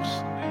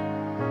Jesús?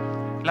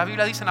 La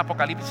Biblia dice en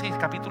Apocalipsis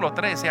capítulo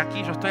 13: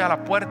 aquí yo estoy a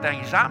la puerta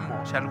y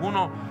llamo. Si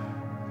alguno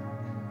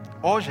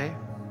oye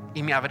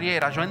y me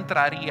abriera, yo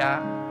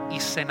entraría y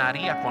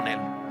cenaría con él.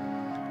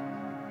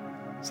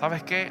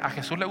 ¿Sabes qué? A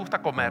Jesús le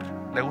gusta comer,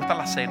 le gustan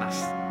las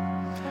cenas,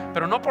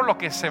 pero no por lo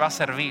que se va a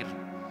servir,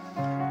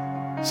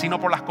 sino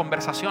por las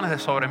conversaciones de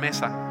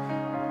sobremesa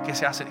que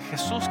se hacen.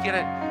 Jesús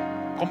quiere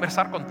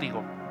conversar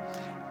contigo.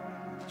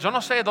 Yo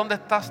no sé dónde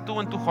estás tú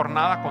en tu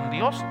jornada con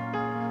Dios.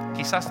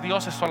 Quizás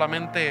Dios es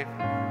solamente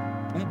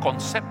un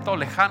concepto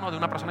lejano de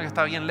una persona que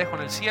está bien lejos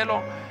en el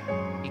cielo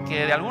y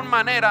que de alguna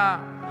manera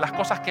las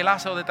cosas que Él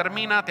hace o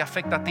determina te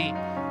afecta a ti,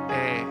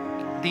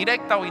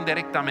 directa o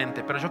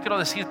indirectamente. Pero yo quiero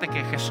decirte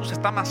que Jesús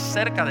está más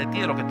cerca de ti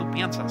de lo que tú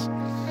piensas.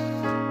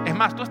 Es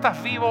más, tú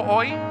estás vivo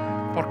hoy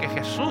porque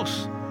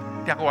Jesús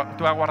te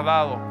ha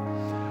guardado,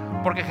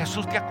 porque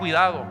Jesús te ha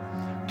cuidado.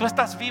 Tú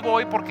estás vivo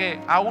hoy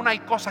porque aún hay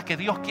cosas que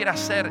Dios quiere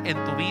hacer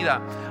en tu vida.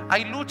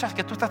 Hay luchas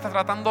que tú estás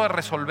tratando de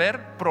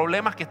resolver,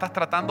 problemas que estás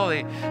tratando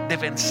de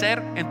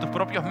vencer en tus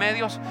propios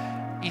medios.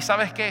 Y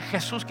sabes que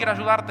Jesús quiere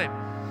ayudarte.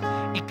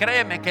 Y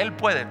créeme que Él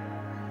puede.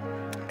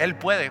 Él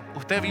puede.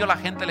 Usted vio a la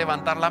gente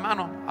levantar la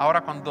mano.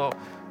 Ahora cuando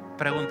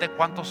pregunté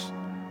cuántos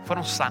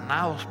fueron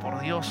sanados por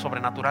Dios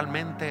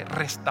sobrenaturalmente,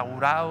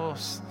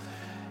 restaurados.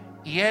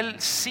 Y Él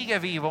sigue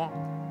vivo.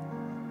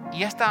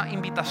 Y esta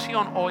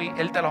invitación hoy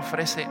Él te la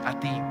ofrece a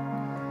ti.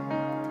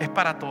 Es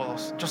para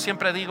todos. Yo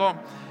siempre digo,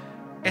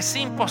 es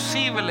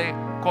imposible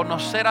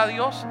conocer a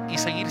Dios y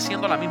seguir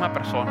siendo la misma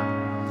persona.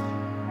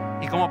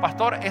 Y como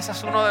pastor, esa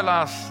es una de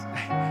las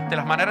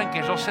maneras en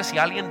que yo sé si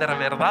alguien de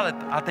verdad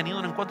ha tenido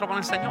un encuentro con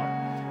el Señor.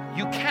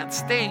 You can't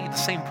stay the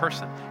same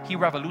person. He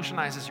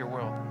revolutionizes your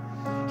world.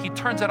 He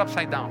turns it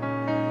upside down.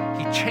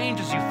 He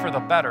changes you for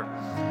the better.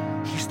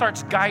 He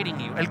starts guiding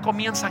you. Él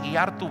comienza a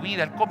guiar tu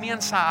vida. Él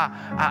comienza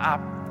a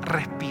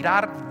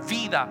respirar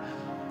vida,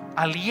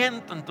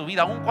 aliento en tu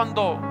vida, aun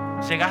cuando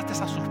llegaste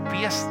a sus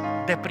pies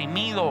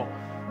deprimido.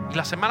 Y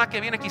la semana que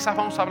viene quizás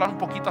vamos a hablar un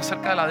poquito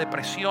acerca de la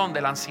depresión,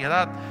 de la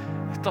ansiedad,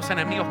 estos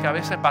enemigos que a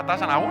veces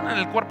batallan aún en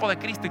el cuerpo de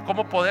Cristo, y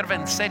cómo poder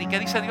vencer y qué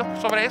dice Dios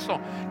sobre eso.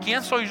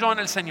 ¿Quién soy yo en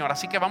el Señor?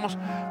 Así que vamos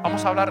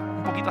a hablar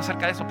un poquito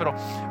acerca de eso. Pero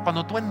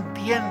cuando tú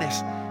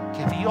entiendes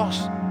que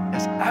Dios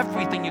es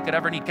everything you could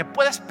ever need, que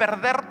puedes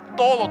perder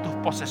todo, tus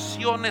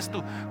posesiones,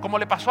 como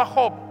le pasó a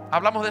Job,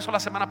 hablamos de eso la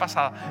semana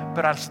pasada,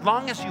 pero as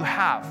long as you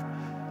have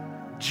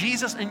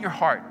Jesus in your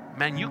heart,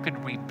 man, you can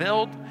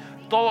rebuild,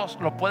 todos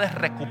lo puedes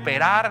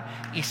recuperar.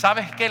 Y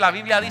sabes que la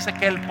Biblia dice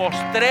que el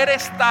postrer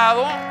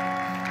estado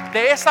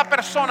de esa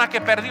persona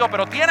que perdió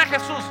pero tiene a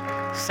Jesús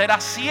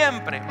será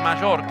siempre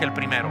mayor que el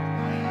primero.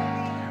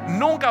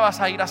 Nunca vas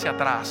a ir hacia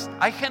atrás.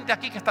 Hay gente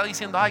aquí que está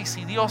diciendo: ay,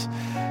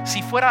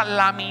 si fuera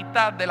la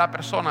mitad de la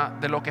persona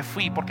de lo que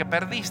fui, porque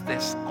perdiste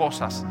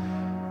cosas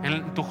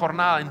en tu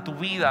jornada, en tu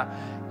vida,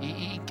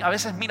 y a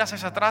veces miras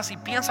hacia atrás y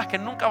piensas que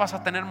nunca vas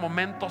a tener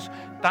momentos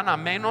tan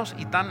amenos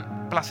y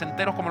tan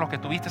placenteros como los que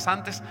tuviste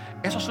antes.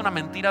 Eso es una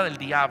mentira del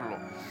diablo,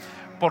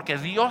 porque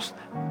Dios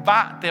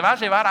te va a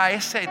llevar a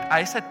esa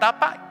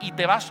etapa y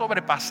te va a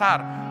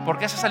sobrepasar,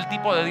 porque ese es el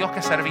tipo de Dios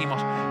que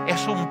servimos.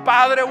 Es un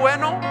Padre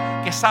bueno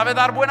que sabe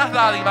dar buenas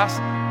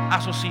dádivas a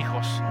sus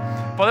hijos.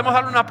 ¿Podemos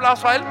darle un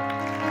aplauso a Él?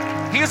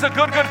 He is a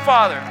good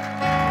Father.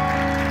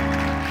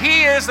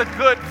 He is a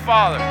good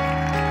Father.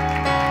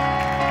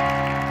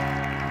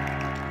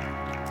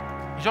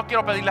 Yo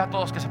quiero pedirles a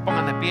todos que se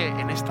pongan de pie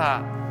en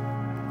esta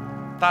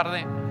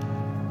tarde.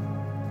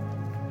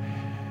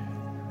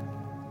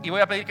 Y voy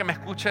a pedir que me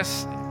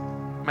escuches,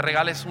 me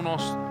regales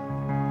unos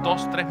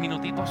 2-3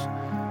 minutitos.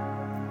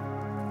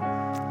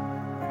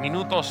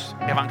 Minutos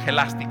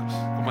evangelásticos,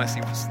 como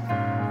decimos.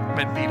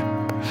 Mentira.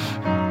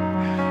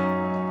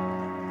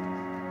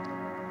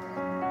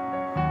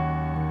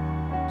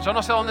 Yo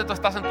no sé dónde tú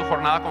estás en tu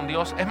jornada con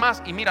Dios. Es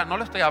más, y mira, no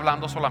le estoy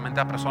hablando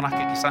solamente a personas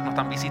que quizás nos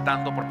están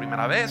visitando por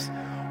primera vez,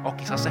 o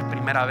quizás es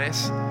primera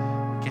vez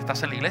que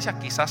estás en la iglesia.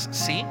 Quizás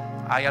sí,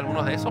 hay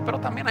algunos de esos, pero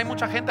también hay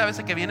mucha gente a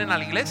veces que vienen a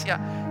la iglesia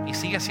y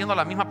sigue siendo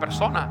la misma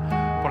persona.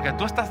 Porque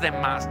tú estás de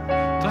más,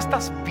 tú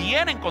estás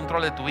bien en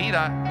control de tu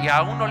vida y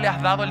aún no le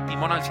has dado el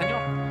timón al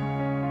Señor.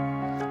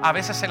 A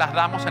veces se las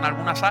damos en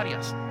algunas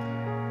áreas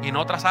y en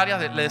otras áreas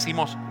le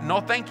decimos,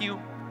 no thank you,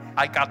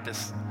 I got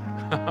this.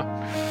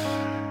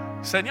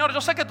 Señor,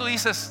 yo sé que tú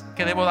dices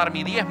que debo dar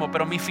mi diezmo,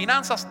 pero mis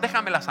finanzas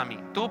déjamelas a mí.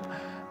 Tú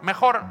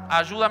mejor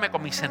ayúdame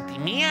con mis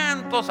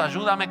sentimientos,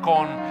 ayúdame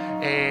con,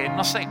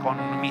 no sé,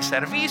 con mi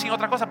servicio y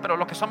otras cosas, pero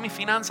lo que son mis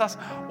finanzas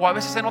o a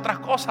veces en otras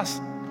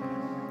cosas.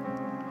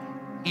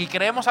 Y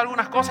creemos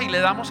algunas cosas y le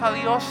damos a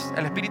Dios,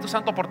 el Espíritu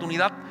Santo,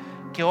 oportunidad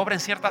que obre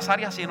en ciertas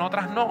áreas y en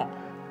otras no.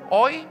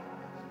 Hoy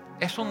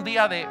es un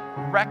día de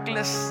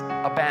reckless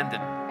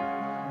abandon,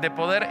 de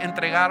poder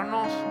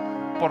entregarnos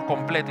por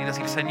completo y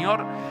decir,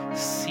 Señor,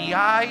 si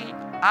hay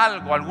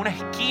algo, alguna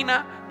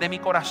esquina de mi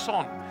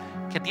corazón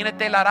que tiene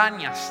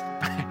telarañas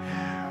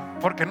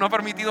porque no he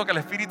permitido que el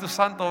Espíritu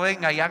Santo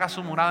venga y haga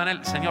su morada en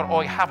él, Señor,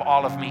 hoy have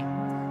all of me.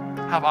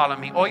 Have all of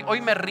me.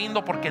 Hoy me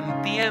rindo porque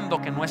entiendo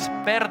que no es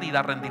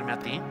pérdida rendirme a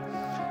ti,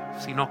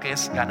 sino que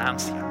es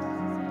ganancia.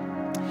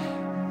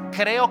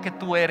 Creo que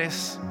tú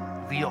eres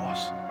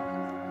Dios.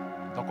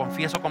 Lo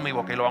confieso con mi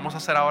boca y lo vamos a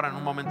hacer ahora en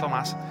un momento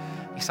más.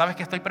 Y sabes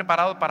que estoy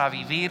preparado para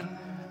vivir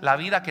la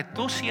vida que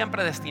tú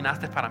siempre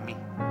destinaste para mí.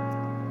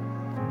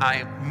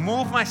 I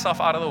move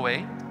myself out of the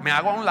way, me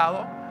hago a un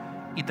lado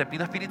y te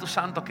pido, Espíritu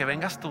Santo, que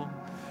vengas tú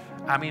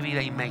a mi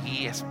vida y me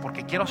guíes,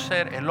 porque quiero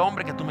ser el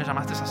hombre que tú me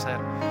llamaste a ser.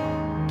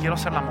 Quiero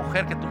ser la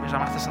mujer que tú me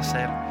llamaste a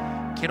ser.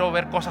 Quiero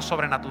ver cosas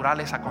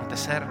sobrenaturales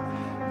acontecer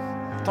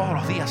todos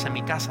los días en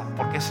mi casa,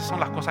 porque esas son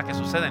las cosas que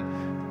suceden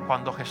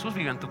cuando Jesús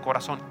vive en tu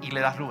corazón y le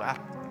das lugar.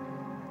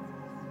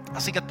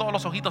 Así que todos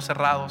los ojitos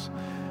cerrados.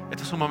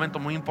 Este es un momento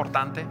muy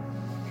importante.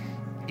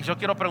 Y yo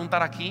quiero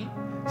preguntar aquí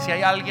si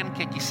hay alguien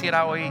que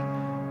quisiera hoy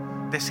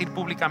decir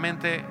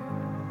públicamente,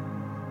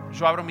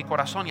 yo abro mi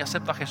corazón y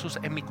acepto a Jesús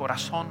en mi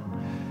corazón.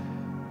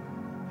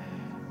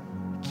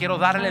 Quiero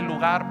darle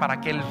lugar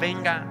para que Él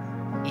venga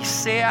y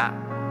sea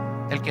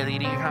el que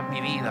dirija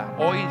mi vida.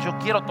 Hoy yo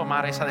quiero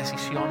tomar esa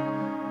decisión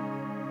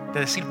de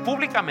decir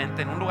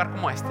públicamente en un lugar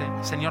como este,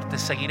 Señor, te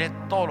seguiré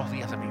todos los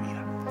días de mi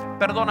vida.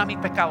 Perdona mis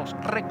pecados.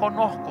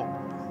 Reconozco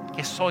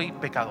que soy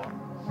pecador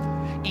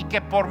y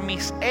que por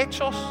mis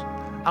hechos,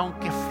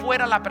 aunque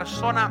fuera la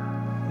persona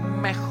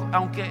mejor,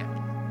 aunque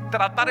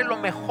trataré lo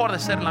mejor de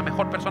ser la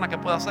mejor persona que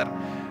pueda ser,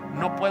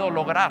 no puedo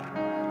lograr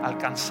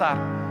alcanzar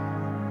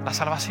la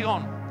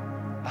salvación,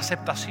 la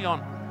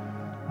aceptación,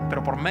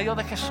 pero por medio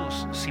de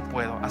Jesús sí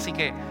puedo. Así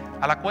que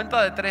a la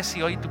cuenta de 3,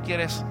 si hoy tú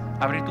quieres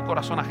abrir tu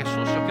corazón a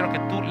Jesús, yo quiero que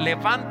tú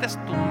levantes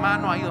tu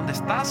mano ahí donde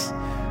estás,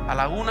 a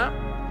la 1,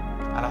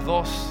 a las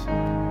 2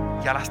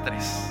 y a las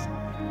 3.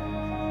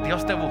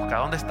 Dios te busca.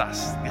 ¿Dónde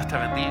estás? Dios te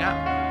bendiga.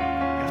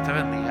 Dios te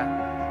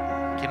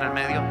bendiga. Aquí en el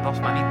medio,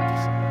 2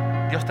 manitos.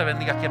 Dios te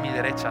bendiga aquí a mi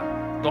derecha.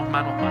 2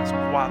 manos más,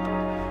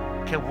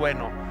 4. Qué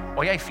bueno.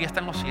 Hoy hay fiesta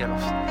en los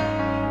cielos.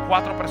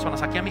 4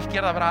 personas. Aquí a mi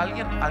izquierda habrá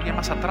alguien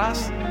más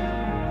atrás.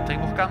 Estoy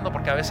buscando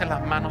porque a veces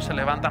las manos se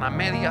levantan a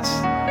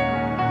medias.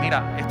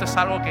 Mira, esto es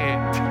algo que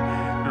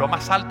lo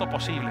más alto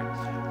posible,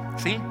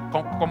 ¿sí?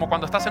 Como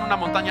cuando estás en una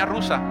montaña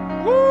rusa.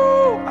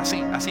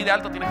 Así de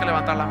alto tienes que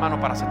levantar las manos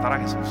para aceptar a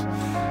Jesús.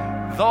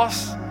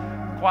 2,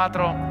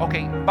 4. Ok,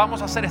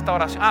 vamos a hacer esta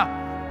oración.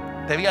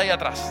 Te vi ahí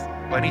atrás.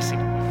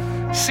 Buenísimo.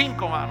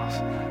 5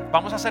 manos.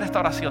 Vamos a hacer esta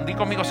oración. Di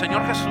conmigo,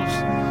 Señor Jesús,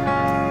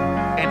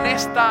 en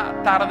esta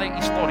tarde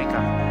histórica,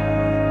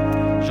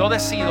 yo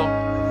decido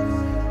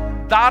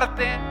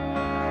darte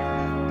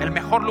el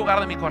mejor lugar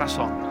de mi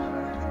corazón,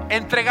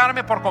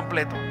 entregarme por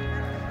completo.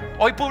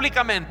 Hoy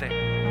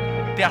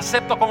públicamente te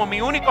acepto como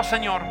mi único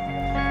Señor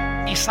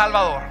y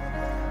Salvador.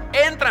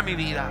 Entra en mi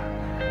vida,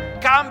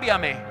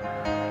 cámbiame,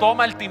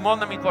 toma el timón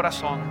de mi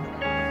corazón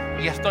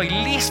y estoy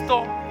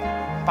listo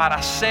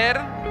para ser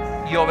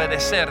y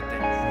obedecerte.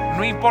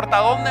 No importa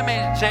dónde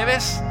me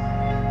lleves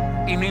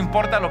y no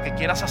importa lo que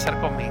quieras hacer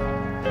conmigo,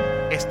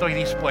 estoy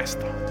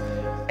dispuesto.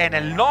 En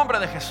el nombre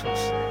de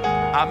Jesús.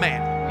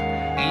 Amén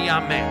y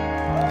amén.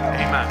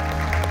 Amén.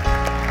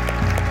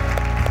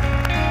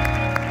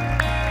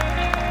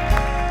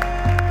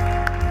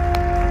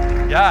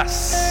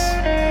 Yes.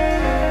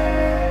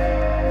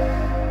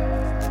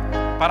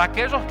 Para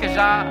aquellos que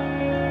ya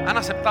han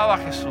aceptado a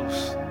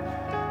Jesús,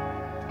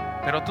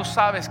 pero tú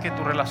sabes que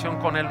tu relación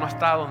con Él no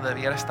está donde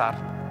debiera estar,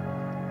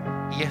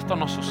 y esto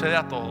nos sucede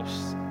a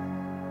todos.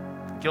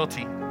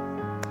 Guilty.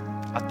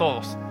 A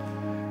todos.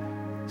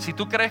 Si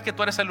tú crees que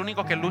tú eres el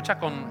único que lucha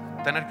con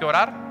tener que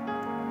orar,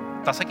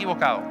 estás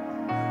equivocado.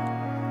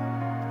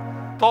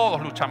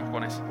 Todos luchamos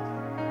con eso.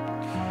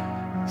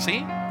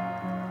 ¿Sí?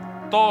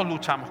 Todos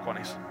luchamos con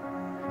eso.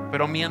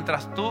 Pero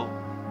mientras tú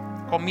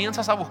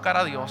comienzas a buscar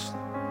a Dios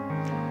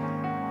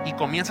y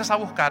comienzas a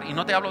buscar, y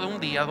no te hablo de un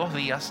día, 2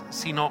 días,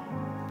 sino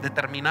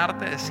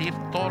determinarte, decir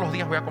todos los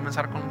días voy a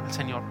comenzar con el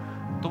Señor,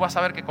 tú vas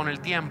a ver que con el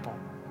tiempo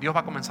Dios va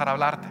a comenzar a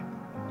hablarte.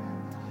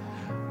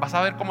 Vas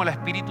a ver cómo el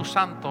Espíritu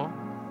Santo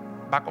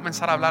va a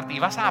comenzar a hablarte y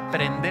vas a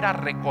aprender a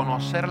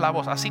reconocer la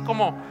voz. Así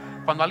como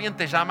cuando alguien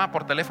te llama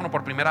por teléfono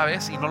por primera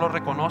vez y no lo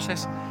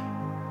reconoces,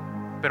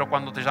 pero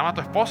cuando te llama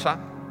tu esposa,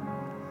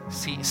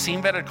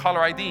 sin ver el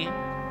caller ID,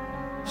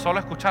 solo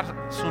escuchar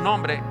su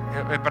nombre,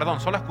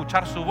 solo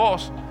escuchar su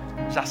voz,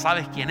 ya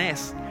sabes quién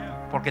es,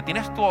 porque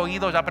tienes tu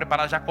oído ya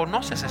preparado, ya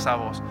conoces esa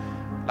voz.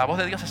 La voz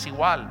de Dios es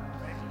igual,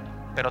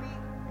 pero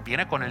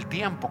viene con el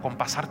tiempo, con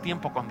pasar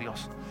tiempo con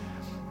Dios.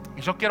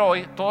 Y yo quiero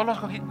hoy, todos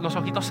los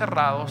ojitos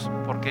cerrados,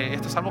 porque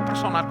esto es algo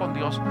personal con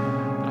Dios,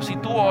 pero si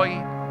tú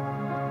hoy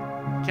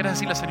quieres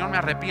decirle: Señor, me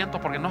arrepiento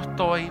porque no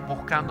estoy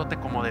buscándote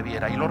como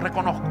debiera, y lo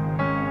reconozco,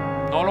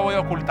 no lo voy a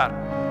ocultar,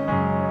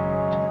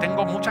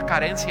 tengo mucha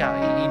carencia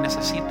y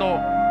necesito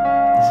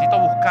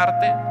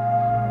buscarte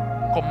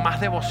con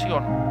más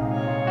devoción,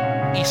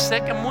 y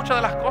sé que muchas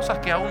de las cosas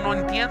que aún no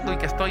entiendo y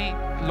que estoy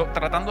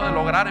tratando de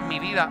lograr en mi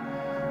vida,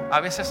 a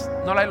veces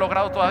no la he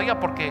logrado todavía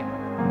porque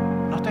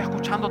no estoy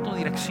escuchando tu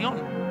dirección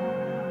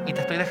y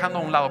te estoy dejando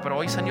a un lado. Pero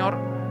hoy, Señor,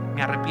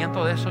 me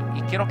arrepiento de eso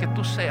y quiero que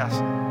tú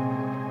seas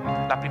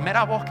la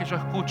primera voz que yo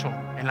escucho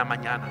en la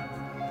mañana,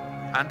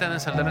 antes de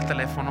encender el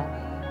teléfono,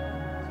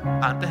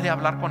 antes de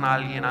hablar con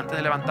alguien, antes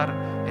de levantar,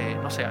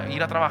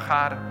 ir a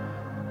trabajar.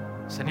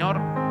 Señor,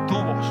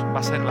 tu voz va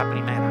a ser la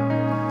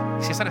primera.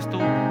 Y si esa eres tú,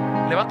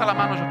 levanta la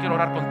mano, yo quiero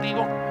orar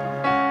contigo.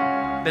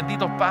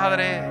 Bendito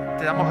Padre,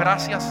 te damos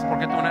gracias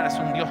porque tú no eres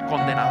un Dios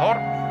condenador.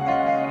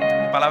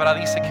 La palabra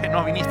dice que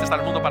no viniste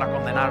al mundo para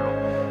condenarlo,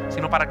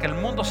 sino para que el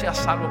mundo sea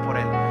salvo por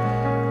él.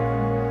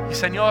 Y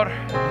Señor,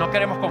 no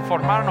queremos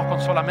conformarnos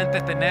con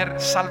solamente tener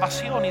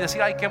salvación y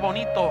decir: ay, qué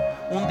bonito,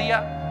 un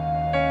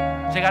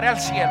día llegaré al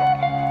cielo.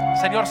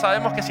 Señor,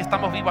 sabemos que si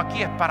estamos vivos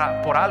aquí es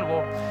por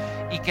algo,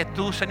 y que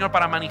tú, Señor,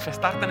 para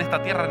manifestarte en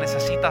esta tierra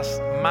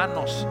necesitas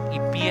manos y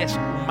pies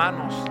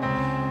humanos.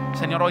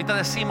 Señor, hoy te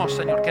decimos: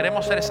 Señor,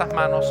 queremos ser esas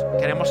manos,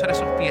 queremos ser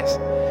esos pies,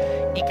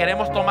 y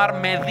queremos tomar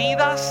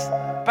medidas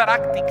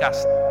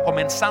prácticas,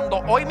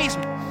 comenzando hoy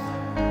mismo,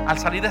 al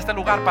salir de este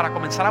lugar, para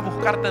comenzar a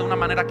buscarte de una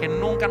manera que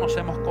nunca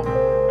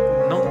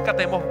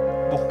te hemos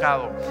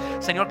buscado.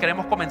 Señor,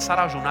 queremos comenzar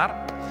a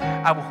ayunar,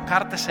 a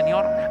buscarte,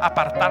 Señor,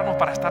 apartarnos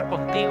para estar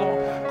contigo,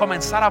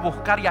 comenzar a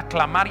buscar y a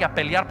clamar y a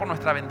pelear por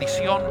nuestra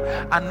bendición,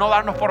 a no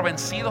darnos por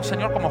vencidos,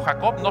 Señor, como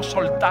Jacob, no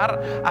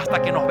soltar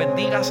hasta que nos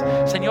bendigas.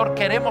 Señor,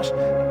 queremos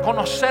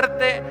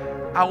conocerte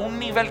a un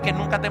nivel que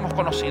nunca te hemos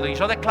conocido, y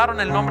yo declaro en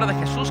el nombre de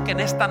Jesús que en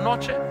esta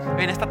noche,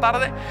 en esta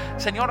tarde,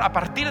 Señor, a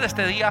partir de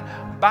este día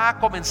va a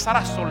comenzar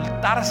a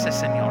soltarse,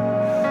 Señor,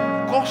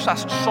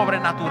 cosas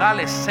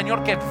sobrenaturales,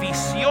 Señor, que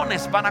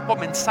visiones van a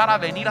comenzar a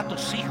venir a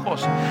tus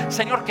hijos,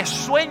 Señor, que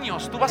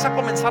sueños, tú vas a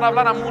comenzar a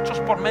hablar a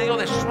muchos por medio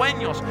de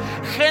sueños.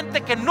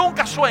 Gente que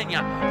nunca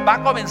sueña va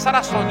a comenzar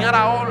a soñar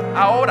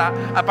ahora,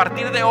 a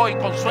partir de hoy,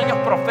 con sueños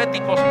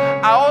proféticos.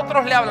 A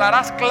otros le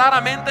hablarás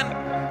claramente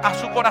a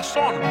su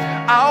corazón,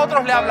 a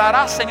otros le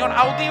hablarás, Señor,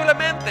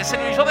 audiblemente.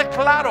 Señor, yo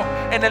declaro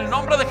en el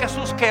nombre de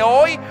Jesús que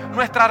hoy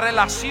nuestra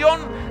relación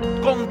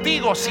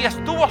contigo, si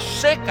estuvo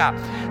seca,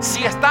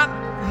 si está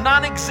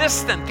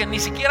non-existent, que ni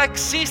siquiera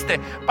existe,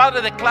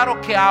 Padre,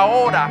 declaro que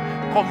ahora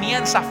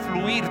comienza a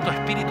fluir tu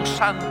Espíritu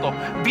Santo.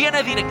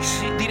 Viene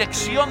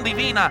dirección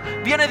divina,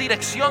 viene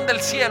dirección del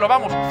cielo.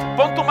 Vamos,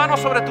 pon tu mano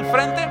sobre tu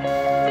frente.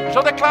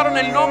 Yo declaro en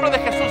el nombre de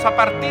Jesús, a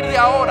partir de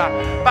ahora,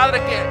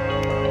 Padre, que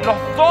los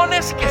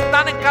dones que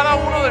están en cada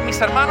uno de mis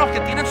hermanos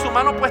que tienen su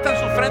mano puesta en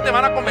su frente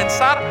van a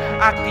comenzar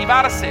a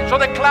activarse. Yo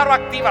declaro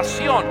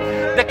activación.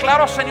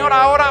 Declaro, Señor,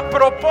 ahora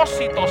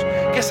propósitos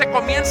que se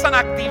comienzan a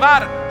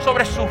activar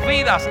sobre sus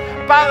vidas.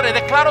 Padre,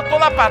 declaro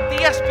toda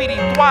apatía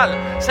espiritual,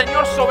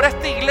 Señor, sobre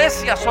esta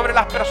iglesia, sobre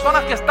las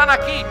personas que están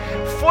aquí,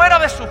 fuera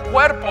de sus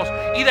cuerpos.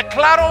 Y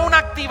declaro una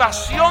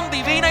activación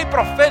divina y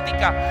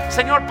profética,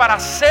 Señor, para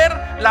ser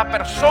la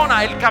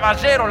persona, el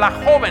caballero, la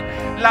joven,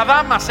 la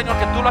dama, Señor,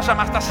 que tú la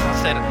llamaste a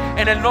ser.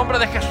 En el nombre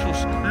de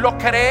Jesús lo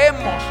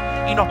creemos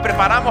y nos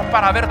preparamos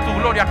para ver tu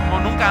gloria como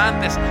nunca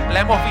antes la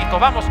hemos visto.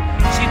 Vamos,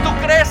 si tú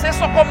crees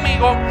eso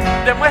conmigo,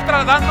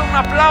 demuestra dando un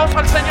aplauso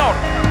al Señor.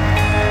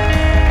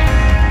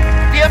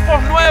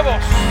 Tiempos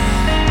nuevos,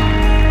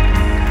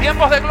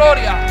 tiempos de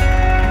gloria.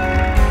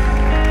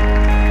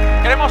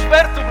 Queremos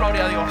ver tu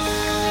gloria, Dios.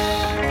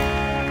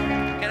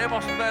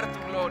 Queremos ver tu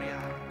gloria.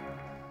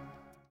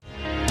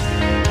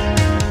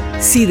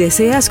 Si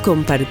deseas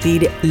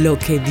compartir lo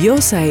que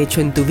Dios ha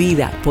hecho en tu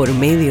vida por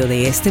medio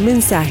de este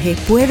mensaje,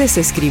 puedes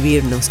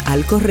escribirnos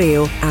al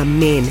correo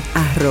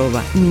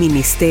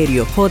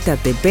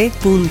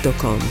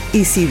amen@ministeriojtp.com.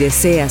 Y si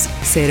deseas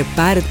ser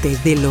parte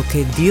de lo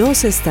que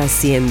Dios está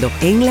haciendo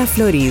en la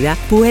Florida,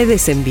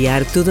 puedes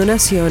enviar tu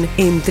donación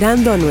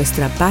entrando a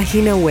nuestra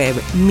página web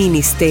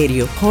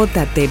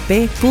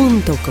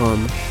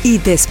ministeriojtp.com. Y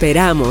te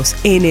esperamos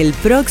en el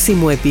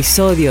próximo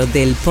episodio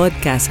del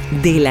podcast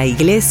de la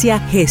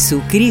Iglesia Jesucristo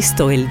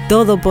el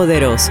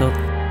Todopoderoso.